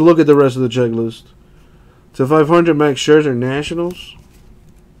have to look at the rest of the checklist. To 500, Max Scherzer, Nationals.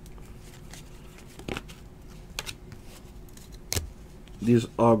 These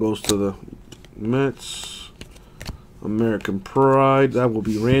all goes to the Mets. American Pride. That will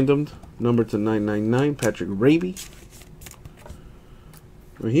be randomed. Number to 999. Patrick Raby.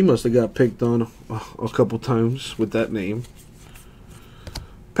 I mean, he must have got picked on a couple times with that name.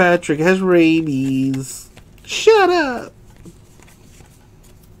 Patrick has rabies. Shut up.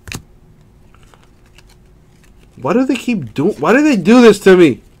 Why do they keep doing... Why do they do this to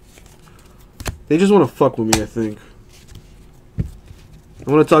me? They just want to fuck with me, I think.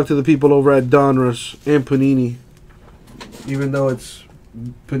 I want to talk to the people over at Donruss and Panini. Even though it's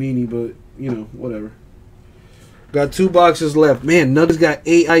Panini, but, you know, whatever. Got 2 boxes left. Man, Nuggets got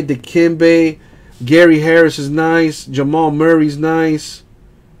A.I. Dikembe. Gary Harris is nice. Jamal Murray's nice.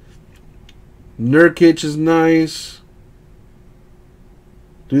 Nurkic is nice.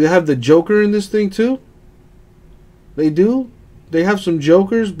 Do they have the Joker in this thing too? They do? They have some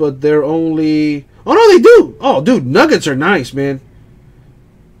Jokers, but they're only... Oh, no, they do! Oh, dude, Nuggets are nice, man.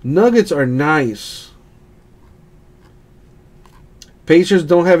 Nuggets are nice. Pacers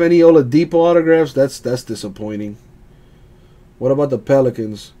don't have any Oladipo autographs. That's disappointing. What about the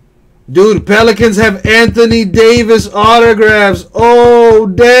Pelicans? Dude, Pelicans have Anthony Davis autographs. Oh,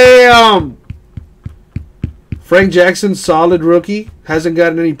 damn. Frank Jackson, solid rookie. Hasn't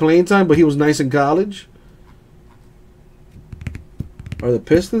gotten any playing time, but he was nice in college. Are the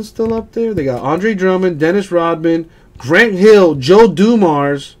Pistons still up there? They got Andre Drummond, Dennis Rodman, Grant Hill, Joe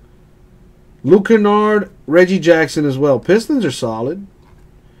Dumars, Luke Kennard, Reggie Jackson as well. Pistons are solid.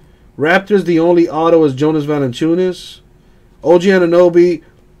 Raptors, the only auto is Jonas Valanciunas. OG Anunoby.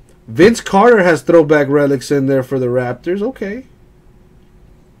 Vince Carter has throwback relics in there for the Raptors. Okay.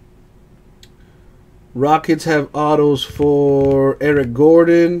 Rockets have autos for Eric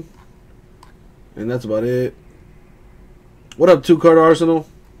Gordon. And that's about it. What up, 2-card Arsenal?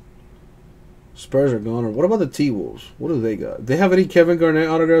 Spurs are gone. What about the T-Wolves? What do they got? They have any Kevin Garnett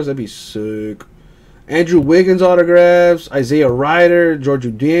autographs? That'd be sick. Andrew Wiggins autographs. Isaiah Ryder. George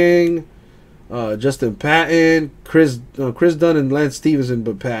Uding. Justin Patton. Chris Dunn and Lance Stevenson,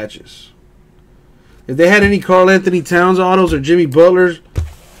 but patches. If they had any Karl Anthony Towns autos or Jimmy Butler's,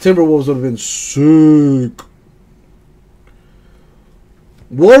 Timberwolves would have been sick.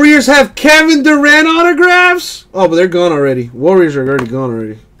 Warriors have Kevin Durant autographs? Oh, but they're gone already. Warriors are already gone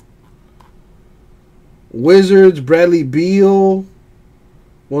already. Wizards, Bradley Beal.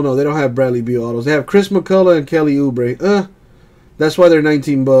 Well, no, they don't have Bradley Beal autos. They have Chris McCullough and Kelly Oubre. That's why they're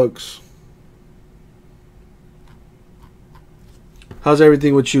 $19. How's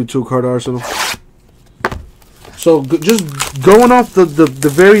everything with you, 2-card Arsenal? So, just going off the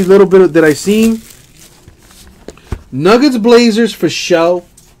very little bit that I seen. Nuggets, Blazers for show.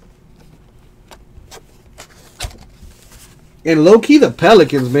 And low-key the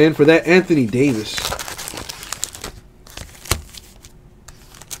Pelicans, man, for that Anthony Davis.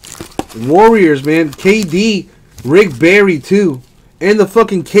 Warriors, man. KD, Rick Barry, too. And the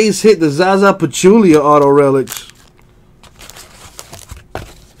fucking case hit the Zaza Pachulia auto relics.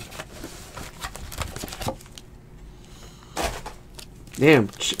 Damn.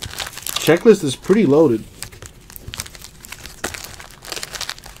 Checklist is pretty loaded.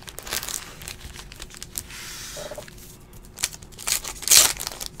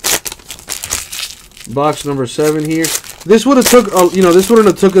 Box number 7 here. This would have took, you know, this wouldn't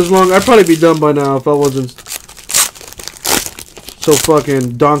have took as long. I'd probably be done by now if I wasn't so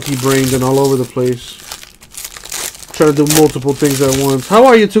fucking donkey brained and all over the place. Trying to do multiple things at once. How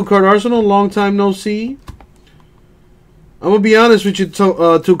are you, 2-Card Arsenal? Long time no see. I'm gonna be honest with you,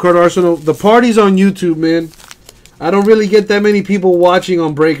 2-Card Arsenal. The party's on YouTube, man. I don't really get that many people watching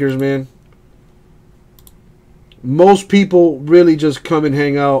on Breakers, man. Most people really just come and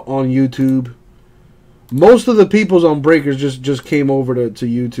hang out on YouTube. Most of the peoples on Breakers just came over to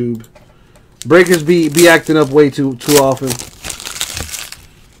YouTube. Breakers be acting up way too often.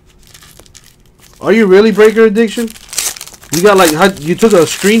 Are you really Breaker Addiction? You got like, you took a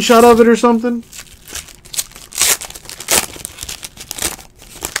screenshot of it or something?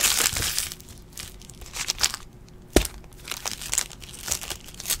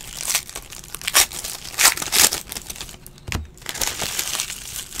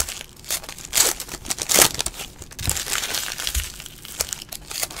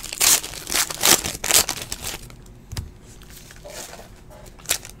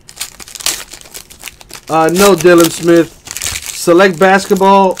 No, Dylan Smith. Select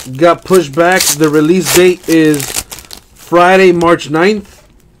Basketball got pushed back. The release date is Friday, March 9th.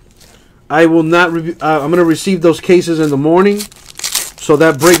 I will not I'm going to receive those cases in the morning. So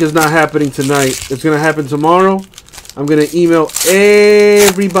that break is not happening tonight. It's going to happen tomorrow. I'm going to email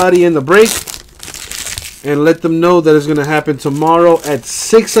everybody in the break and let them know that it's going to happen tomorrow at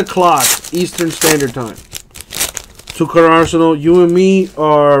 6 o'clock Eastern Standard Time. 2-Card Arsenal, you and me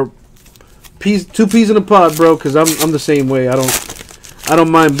are two peas in a pod, bro, because I'm the same way. I don't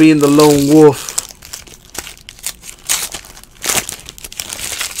mind being the lone wolf.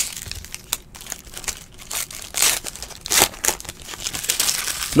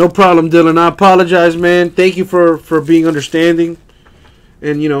 No problem, Dylan. I apologize, man. Thank you for being understanding.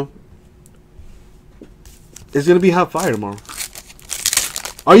 And, you know, it's going to be hot fire tomorrow.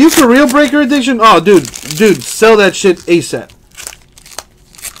 Are you for real, Breaker Addiction? Oh, dude, sell that shit ASAP.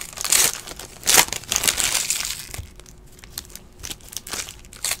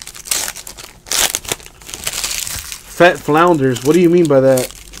 Fat flounders. What do you mean by that?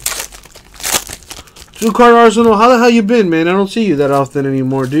 2-Card Arsenal, how the hell you been, man? I don't see you that often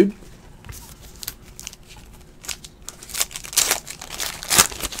anymore, dude.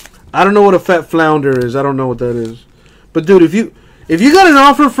 I don't know what a fat flounder is. I don't know what that is. But dude, if you got an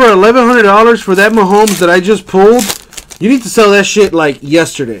offer for $1,100 for that Mahomes that I just pulled, you need to sell that shit like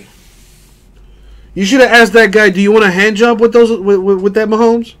yesterday. You should have asked that guy, do you want a hand job with those with that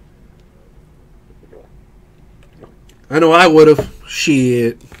Mahomes? I know I would have.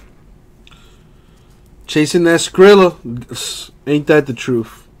 Shit. Chasing that Skrilla. Ain't that the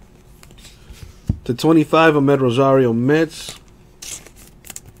truth? To 25, Ahmed Rosario Mets.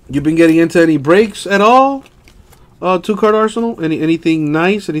 You been getting into any breaks at all? 2-Card Arsenal? Anything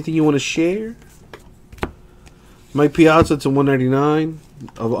nice? Anything you want to share? Mike Piazza to 199.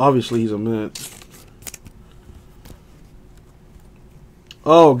 Obviously, he's a Met.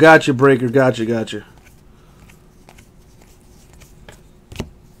 Oh, gotcha, Breaker. Gotcha.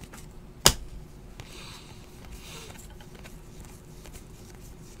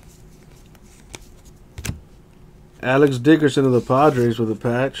 Alex Dickerson of the Padres with a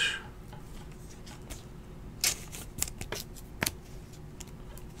patch.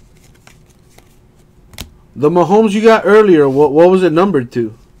 The Mahomes you got earlier, what was it numbered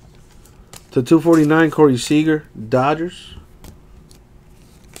to? To 249, Corey Seager, Dodgers.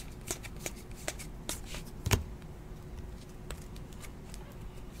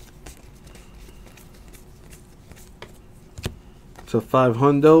 To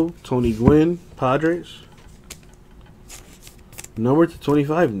 500, Tony Gwynn, Padres. Number to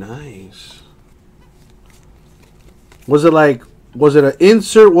 25, nice. Was it an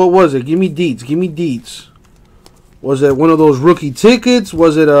insert? What was it? Give me deets. Was it one of those rookie tickets?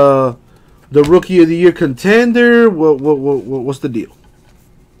 Was it the Rookie of the Year contender? What's the deal?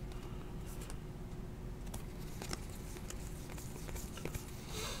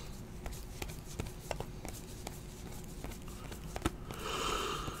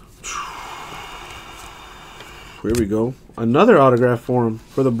 Here we go. Another autograph for him.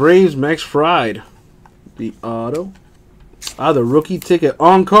 For the Braves, Max Fried. The auto. The rookie ticket.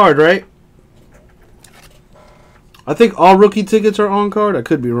 On card, right? I think all rookie tickets are on card. I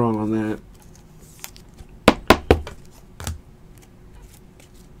could be wrong on that.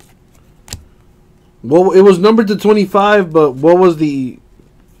 Well, it was numbered to 25, but what was the...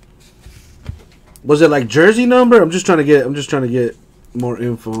 Was it like jersey number? I'm just trying to get more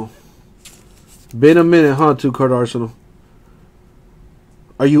info. Been a minute, huh, 2-Card Arsenal.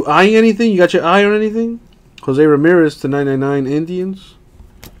 Are you eyeing anything? You got your eye on anything? Jose Ramirez to 999 Indians.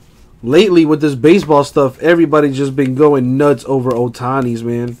 Lately, with this baseball stuff, everybody's just been going nuts over Ohtani's,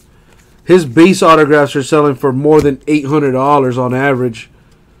 man. His base autographs are selling for more than $800 on average,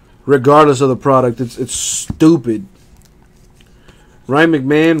 regardless of the product. It's stupid. Ryan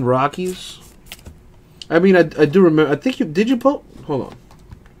McMahon, Rockies. I mean, I do remember. I think you did. You post? Hold on.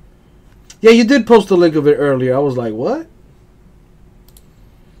 Yeah, you did post a link of it earlier. I was like, what?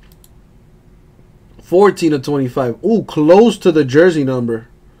 14 of 25. Ooh, close to the jersey number.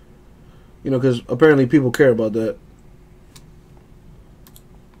 You know, because apparently people care about that.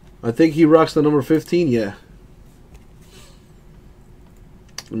 I think he rocks the number 15. Yeah.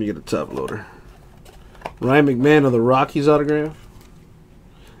 Let me get a top loader. Ryan McMahon of the Rockies autograph.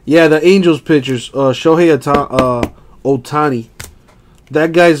 Yeah, the Angels pitchers. Shohei Ohtani.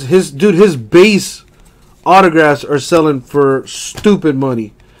 That guy's his base autographs are selling for stupid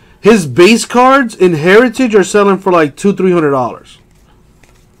money. His base cards in Heritage are selling for like $200-300.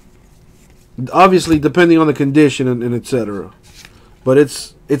 Obviously, depending on the condition and etc. But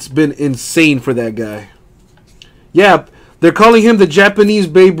it's been insane for that guy. Yeah, they're calling him the Japanese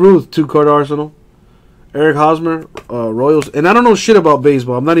Babe Ruth, 2-card Arsenal. Eric Hosmer, Royals. And I don't know shit about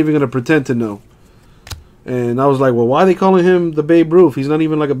baseball. I'm not even going to pretend to know. And I was like, well, why are they calling him the Babe Ruth? He's not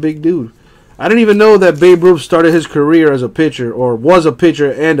even like a big dude. I didn't even know that Babe Ruth started his career as a pitcher, or was a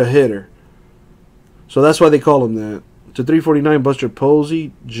pitcher and a hitter. So that's why they call him that. To 349, Buster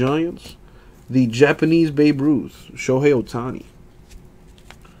Posey, Giants. The Japanese Babe Ruth, Shohei Ohtani.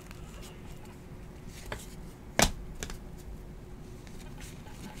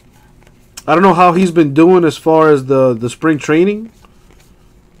 I don't know how he's been doing as far as the spring training.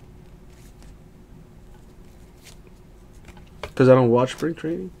 Because I don't watch spring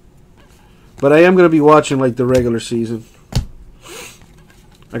training. But I am going to be watching like the regular season.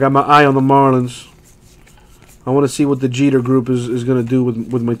 I got my eye on the Marlins. I want to see what the Jeter group is going to do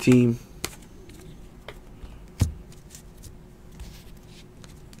with my team.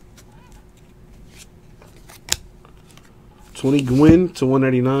 Tony Gwynn to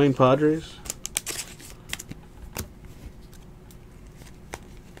 199 Padres.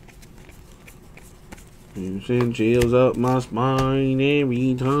 And chills up my spine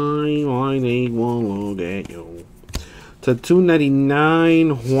every time I take one look at you. To 299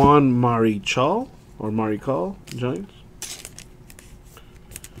 Juan Marichal or Marichal, Giants.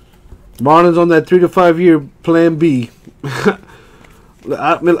 Marlins on that 3 to 5 year plan B.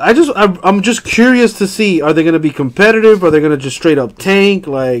 I'm just curious to see, are they going to be competitive? Are they going to just straight up tank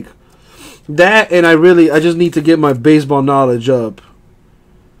like that? And I just need to get my baseball knowledge up.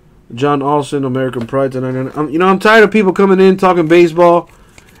 John Olsen, American Pride. I'm tired of people coming in talking baseball,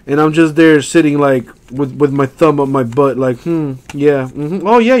 and I'm just there sitting like with my thumb up my butt, like, yeah,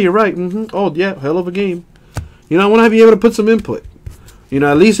 oh yeah, you're right, oh yeah, hell of a game. I want to be able to put some input.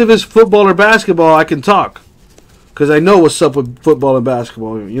 At least if it's football or basketball, I can talk, because I know what's up with football and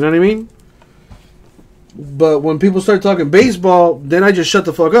basketball. You know what I mean? But when people start talking baseball, then I just shut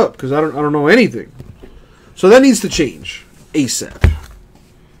the fuck up, because I don't know anything. So that needs to change ASAP.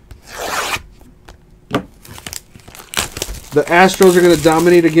 The Astros are going to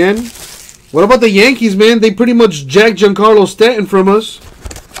dominate again. What about the Yankees, man? They pretty much jacked Giancarlo Stanton from us.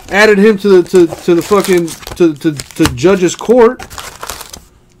 Added him to the fucking to Judge's court.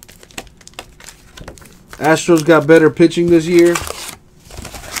 Astros got better pitching this year.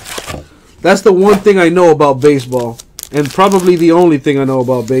 That's the one thing I know about baseball, and probably the only thing I know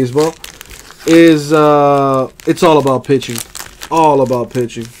about baseball is it's all about pitching. All about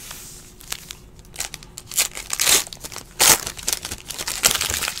pitching.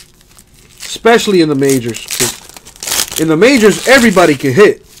 Especially in the majors. In the majors, everybody can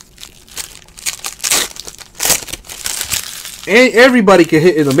hit. And everybody can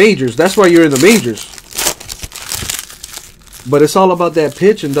hit in the majors. That's why you're in the majors. But it's all about that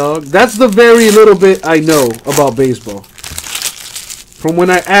pitching, dog. That's the very little bit I know about baseball. From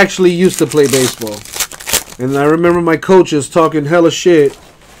when I actually used to play baseball. And I remember my coaches talking hella shit.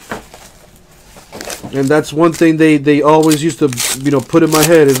 And that's one thing they always used to, put in my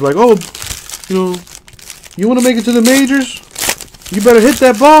head. Is like, oh, you want to make it to the majors? You better hit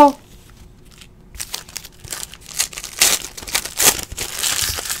that ball.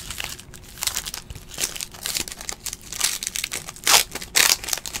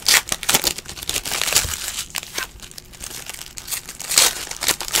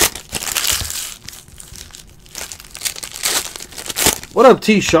 What up,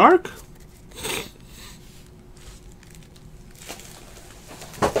 T-Shark?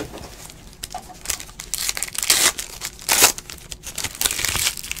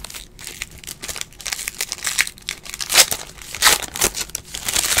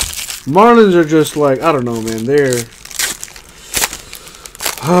 Marlins are just like, I don't know, man. They're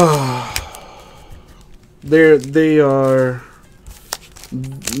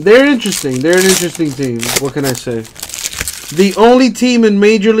interesting. They're an interesting team. What can I say? The only team in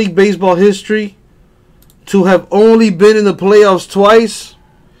Major League Baseball history to have only been in the playoffs twice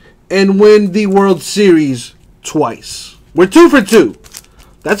and win the World Series twice. We're 2 for 2.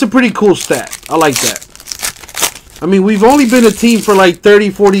 That's a pretty cool stat. I like that. I mean, we've only been a team for like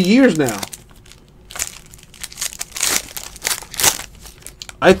 30, 40 years now.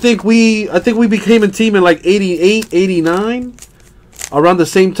 I think we became a team in like 88, 89, around the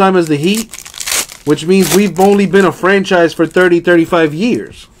same time as the Heat, which means we've only been a franchise for 30, 35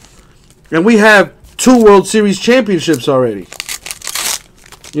 years. And we have 2 World Series championships already.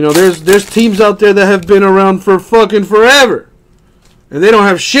 You know, there's teams out there that have been around for fucking forever, and they don't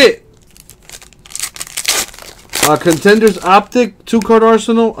have shit. Contenders Optic 2-card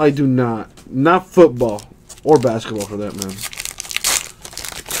arsenal? I do not. Not football or basketball for that, man.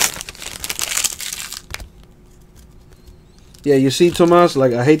 Yeah, you see, Tomas,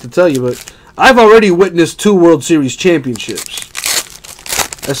 like, I hate to tell you, but I've already witnessed 2 World Series championships.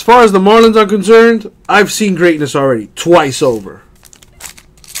 As far as the Marlins are concerned, I've seen greatness already, twice over.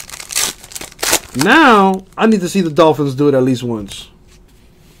 Now, I need to see the Dolphins do it at least once.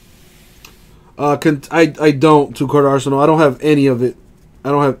 I don't, 2-card arsenal. I don't have any of it. I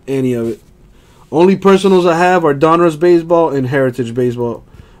don't have any of it. Only personals I have are Donruss Baseball and Heritage Baseball.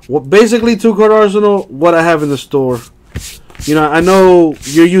 Well, basically, 2-card arsenal, what I have in the store. You know, I know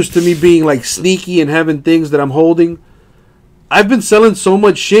you're used to me being like sneaky and having things that I'm holding. I've been selling so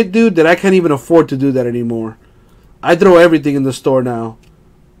much shit, dude, that I can't even afford to do that anymore. I throw everything in the store now.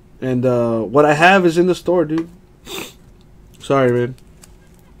 And what I have is in the store, dude. Sorry, man.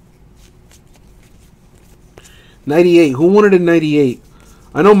 98. Who won it in 98?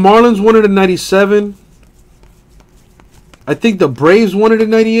 I know Marlins won it in 97. I think the Braves won it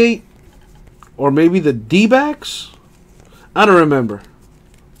in 98. Or maybe the D-backs? I don't remember.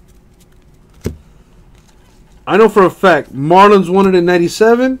 I know for a fact Marlins won it in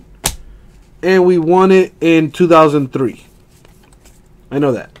 97. And we won it in 2003. I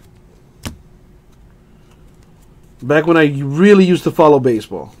know that. Back when I really used to follow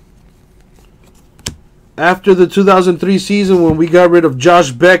baseball. After the 2003 season, when we got rid of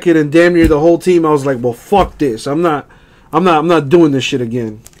Josh Beckett and damn near the whole team, I was like, well, fuck this. I'm not doing this shit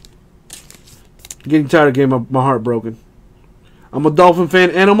again. I'm getting tired of getting my heart broken. I'm a Dolphin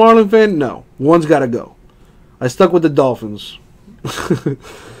fan and a Marlin fan? No. One's got to go. I stuck with the Dolphins.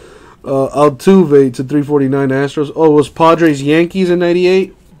 Altuve to 349 Astros. Oh, it was Padres Yankees in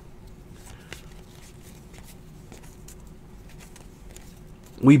 98?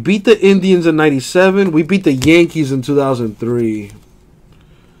 We beat the Indians in 97. We beat the Yankees in 2003.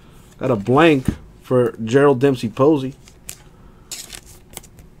 Got a blank for Gerald Dempsey Posey.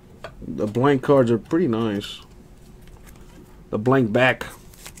 The blank cards are pretty nice. The blank back,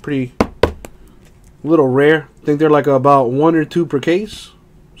 pretty little rare. I think they're like about 1 or 2 per case.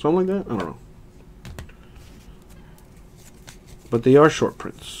 Something like that. I don't know. But they are short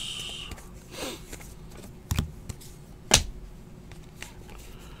prints.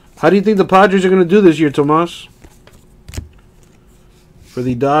 How do you think the Padres are going to do this year, Tomas? For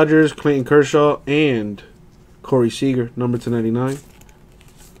the Dodgers, Clayton Kershaw and Corey Seager, number 299.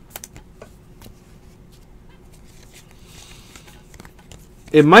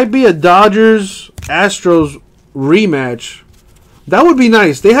 It might be a Dodgers-Astros rematch. That would be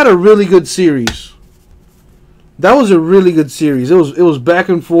nice. They had a really good series. That was a really good series. It was back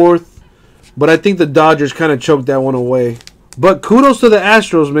and forth, but I think the Dodgers kind of choked that one away. But kudos to the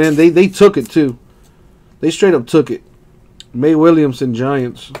Astros, man. They took it, too. They straight up took it. May Williamson,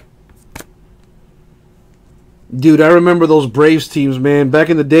 Giants. Dude, I remember those Braves teams, man. Back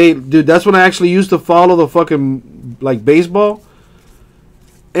in the day, dude, that's when I actually used to follow the fucking, like, baseball.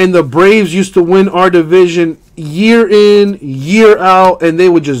 And the Braves used to win our division year in, year out, and they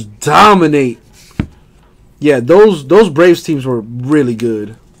would just dominate. Yeah, those Braves teams were really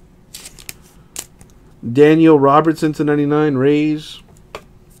good. Daniel Robertson to 99, Rays.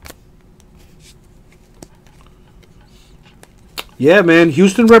 Yeah, man,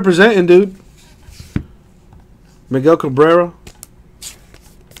 Houston representing, dude. Miguel Cabrera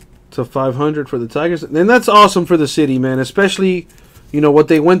to 500 for the Tigers. And that's awesome for the city, man, especially, you know, what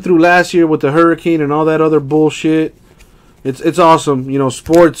they went through last year with the hurricane and all that other bullshit. It's awesome. You know,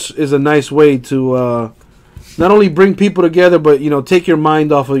 sports is a nice way to not only bring people together, but, you know, take your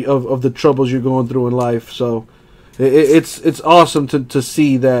mind off of the troubles you're going through in life. So it's awesome to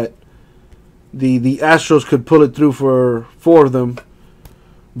see that the Astros could pull it through for them.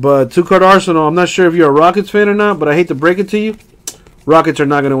 But 2-card Arsenal, I'm not sure if you're a Rockets fan or not, but I hate to break it to you. Rockets are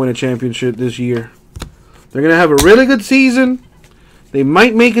not going to win a championship this year. They're going to have a really good season. They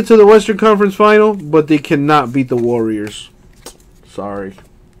might make it to the Western Conference Final, but they cannot beat the Warriors. Sorry.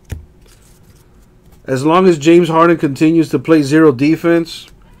 As long as James Harden continues to play zero defense,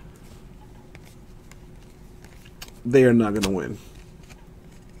 they are not going to win.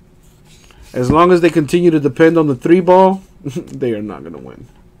 As long as they continue to depend on the 3-ball, they are not going to win.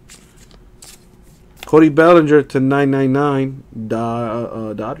 Cody Bellinger to 999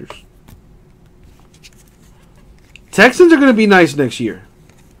 Dodgers. Texans are going to be nice next year.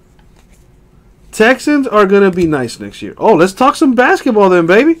 Texans are going to be nice next year. Oh, let's talk some basketball then,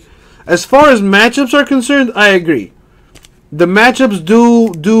 baby. As far as matchups are concerned, I agree. The matchups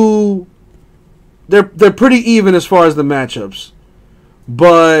they're pretty even as far as the matchups.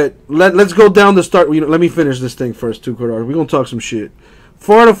 But let's go down the start. Let me finish this thing first, 2-card. We're going to talk some shit.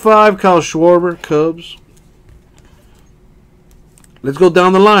 4 out of 5, Kyle Schwarber, Cubs. Let's go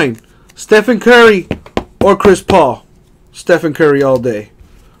down the line. Stephen Curry or Chris Paul. Stephen Curry all day.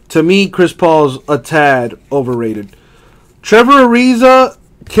 To me, Chris Paul's a tad overrated. Trevor Ariza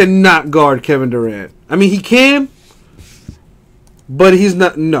cannot guard Kevin Durant. I mean, he can, but he's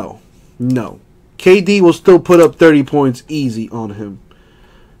not. No. KD will still put up 30 points easy on him.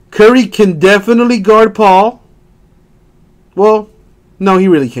 Curry can definitely guard Paul. Well, no, he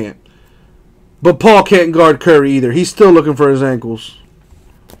really can't. But Paul can't guard Curry either. He's still looking for his ankles.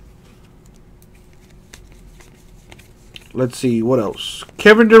 Let's see, what else?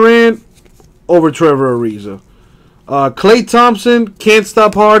 Kevin Durant over Trevor Ariza. Klay Thompson can't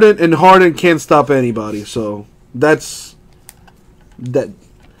stop Harden, and Harden can't stop anybody. So that's that.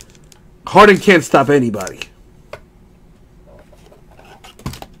 Harden can't stop anybody.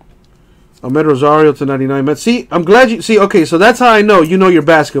 Ahmed Rosario to 99. See, I'm glad you see. Okay, so that's how I know you know your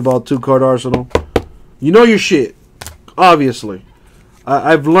basketball. 2-card Arsenal. You know your shit. Obviously,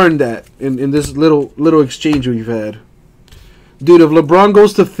 I've learned that in this little exchange we've had. Dude, if LeBron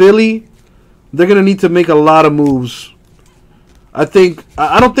goes to Philly, they're gonna need to make a lot of moves. I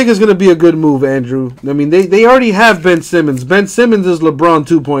don't think it's gonna be a good move, Andrew. I mean, they already have Ben Simmons. Ben Simmons is LeBron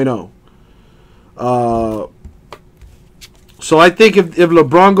 2.0. So I think if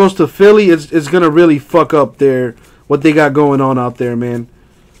LeBron goes to Philly, it's gonna really fuck up what they got going on out there, man.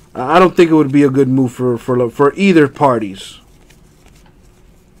 I don't think it would be a good move for either parties.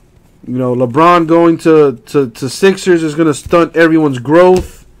 You know, LeBron going to Sixers is gonna stunt everyone's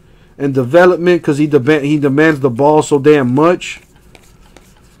growth and development because he demands the ball so damn much.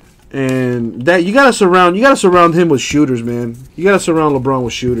 And that you gotta surround him with shooters, man. You gotta surround LeBron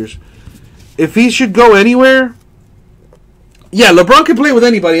with shooters. If he should go anywhere, yeah, LeBron can play with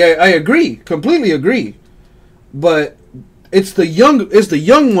anybody. I agree, completely agree. But it's the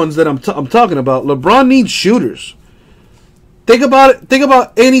young ones that I'm talking about. LeBron needs shooters. Think about it. Think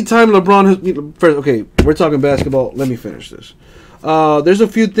about any time LeBron has. First, okay, we're talking basketball. Let me finish this. There's a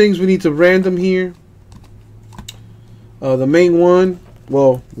few things we need to random here. The main one,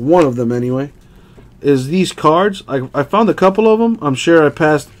 well, one of them anyway, is these cards. I found a couple of them. I'm sure I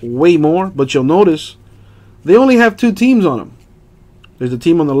passed way more, but you'll notice they only have 2 teams on them. There's a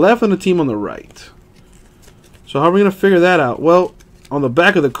team on the left and a team on the right. So how are we going to figure that out? Well, on the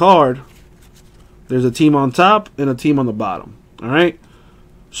back of the card, there's a team on top and a team on the bottom. All right?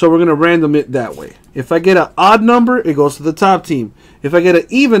 So we're going to random it that way. If I get an odd number, it goes to the top team. If I get an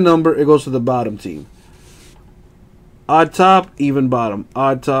even number, it goes to the bottom team. Odd top, even bottom.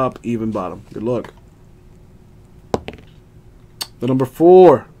 Odd top, even bottom. Good luck. The number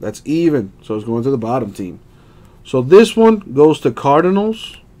 4, that's even. So it's going to the bottom team. So this one goes to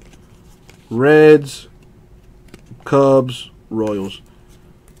Cardinals, Reds, Cubs, Royals.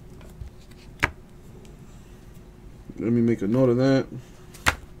 Let me make a note of that.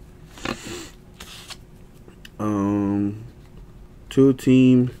 2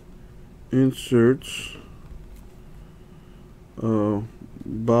 team inserts.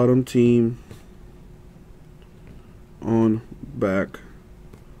 Bottom team on back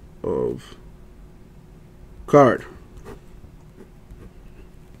of card.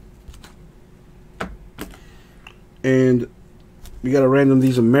 And we gotta random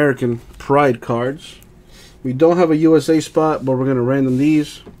these American Pride cards. We don't have a USA spot, but we're gonna random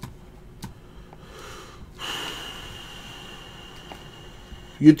these.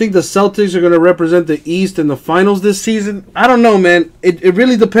 You think the Celtics are going to represent the East in the finals this season? I don't know, man. It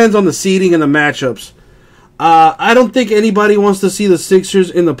really depends on the seeding and the matchups. I don't think anybody wants to see the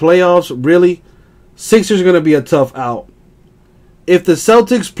Sixers in the playoffs, really. Sixers are going to be a tough out. If the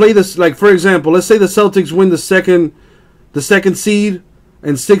Celtics play this, like for example, let's say the Celtics win the second seed.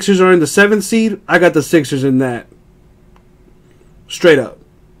 and Sixers are in the 7th seed, I got the Sixers in that. Straight up.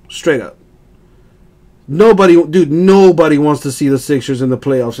 Straight up. Nobody wants to see the Sixers in the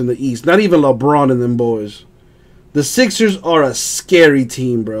playoffs in the East. Not even LeBron and them boys. The Sixers are a scary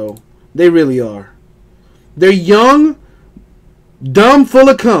team, bro. They really are. They're young, dumb, full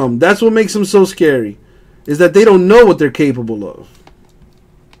of cum. That's what makes them so scary. Is that they don't know what they're capable of.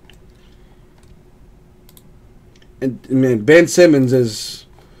 And man, Ben Simmons is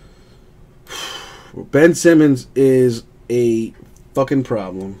a fucking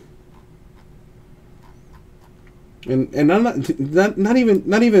problem. And I'm not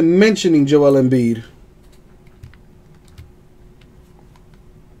even mentioning Joel Embiid.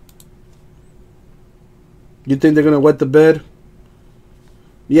 You think they're gonna wet the bed?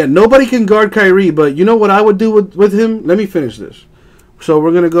 Yeah, nobody can guard Kyrie, but you know what I would do with him? Let me finish this. So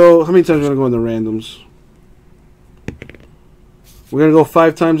we're gonna go. How many times are we gonna go in the randoms? We're going to go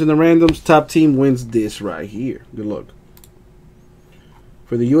 5 times in the randoms. Top team wins this right here. Good luck.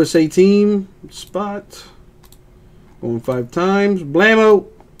 For the USA team, spot. Going 5 times. Blammo.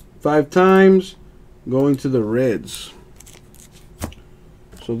 5 times. Going to the Reds.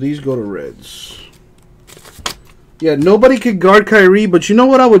 So these go to Reds. Yeah, nobody could guard Kyrie, but you know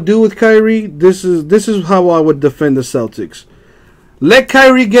what I would do with Kyrie? This is how I would defend the Celtics. Let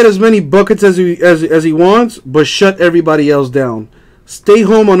Kyrie get as many buckets as he wants, but shut everybody else down. Stay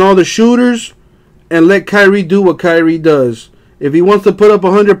home on all the shooters and let Kyrie do what Kyrie does. If he wants to put up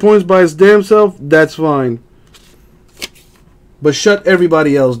 100 points by his damn self, that's fine. But shut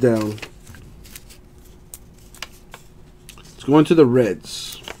everybody else down. It's going to the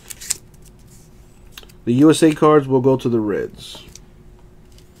Reds. The USA cards will go to the Reds.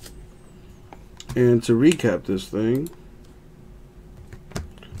 And to recap this thing,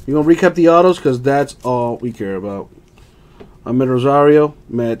 you're going to recap the autos because that's all we care about. Ahmed Rosario,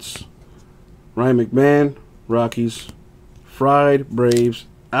 Mets. Ryan McMahon, Rockies. Fried, Braves.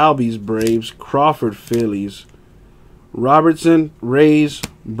 Albies, Braves. Crawford, Phillies. Robertson, Rays.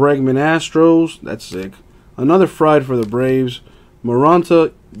 Bregman, Astros. That's sick. Another Fried for the Braves.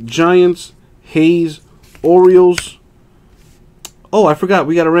 Moranta, Giants. Hayes, Orioles. Oh, I forgot.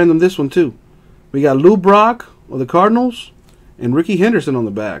 We got to random this one too. We got Lou Brock of the Cardinals and Ricky Henderson on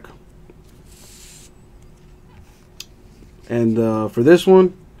the back. And for this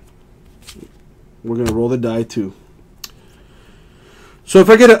one, we're going to roll the die too. So if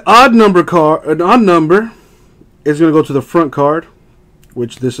I get an odd number, it's going to go to the front card,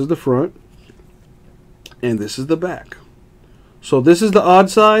 which this is the front, and this is the back. So this is the odd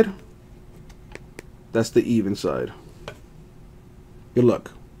side. That's the even side. Good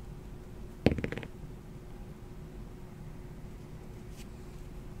luck.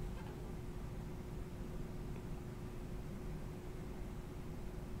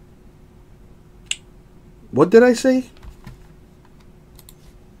 What did I say?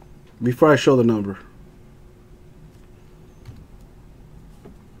 Before I show the number.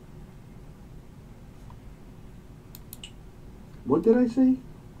 What did I say?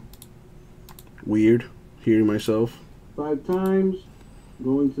 Weird. Hearing myself. 5 times.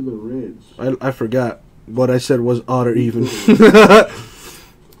 Going to the Reds. I forgot. What I said was odd or even.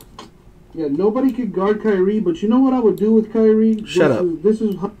 Yeah, nobody could guard Kyrie, but you know what I would do with Kyrie? Shut up.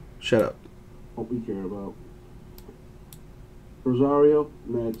 Shut up. What we care about. Rosario,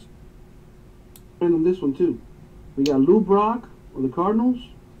 Mets. And on this one too. We got Lou Brock of the Cardinals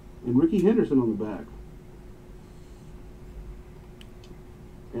and Ricky Henderson on the back.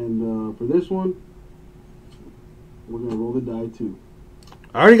 And for this one, we're gonna roll the die too.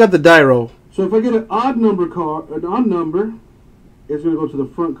 I already got the die roll. So if I get an odd number, it's gonna go to the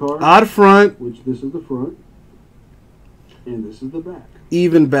front card. Odd front, which this is the front, and this is the back.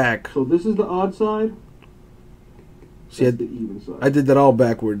 Even back. So this is the odd side. See, that's the even side. I did that all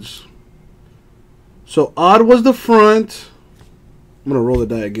backwards. So odd was the front. I'm gonna roll the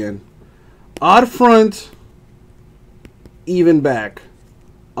die again. Odd front, even back.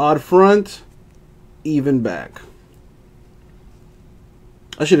 Odd front, even back.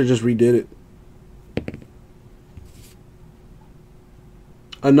 I should have just redid it.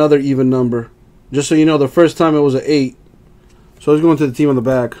 Another even number. Just so you know, the first time it was an 8. So it's going to the team on the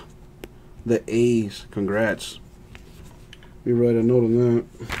back. The A's. Congrats. Let me write a note on that.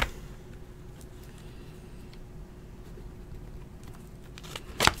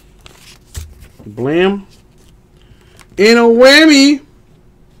 Blam. In a whammy,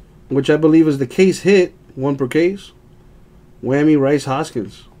 which I believe is the case hit. 1 per case. Whammy Rice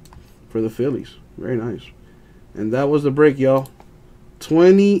Hoskins for the Phillies. Very nice. And that was the break, y'all.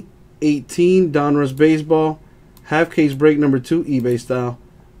 2018 Donruss Baseball. Half case break number 2, eBay style.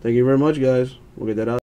 Thank you very much, guys. We'll get that out.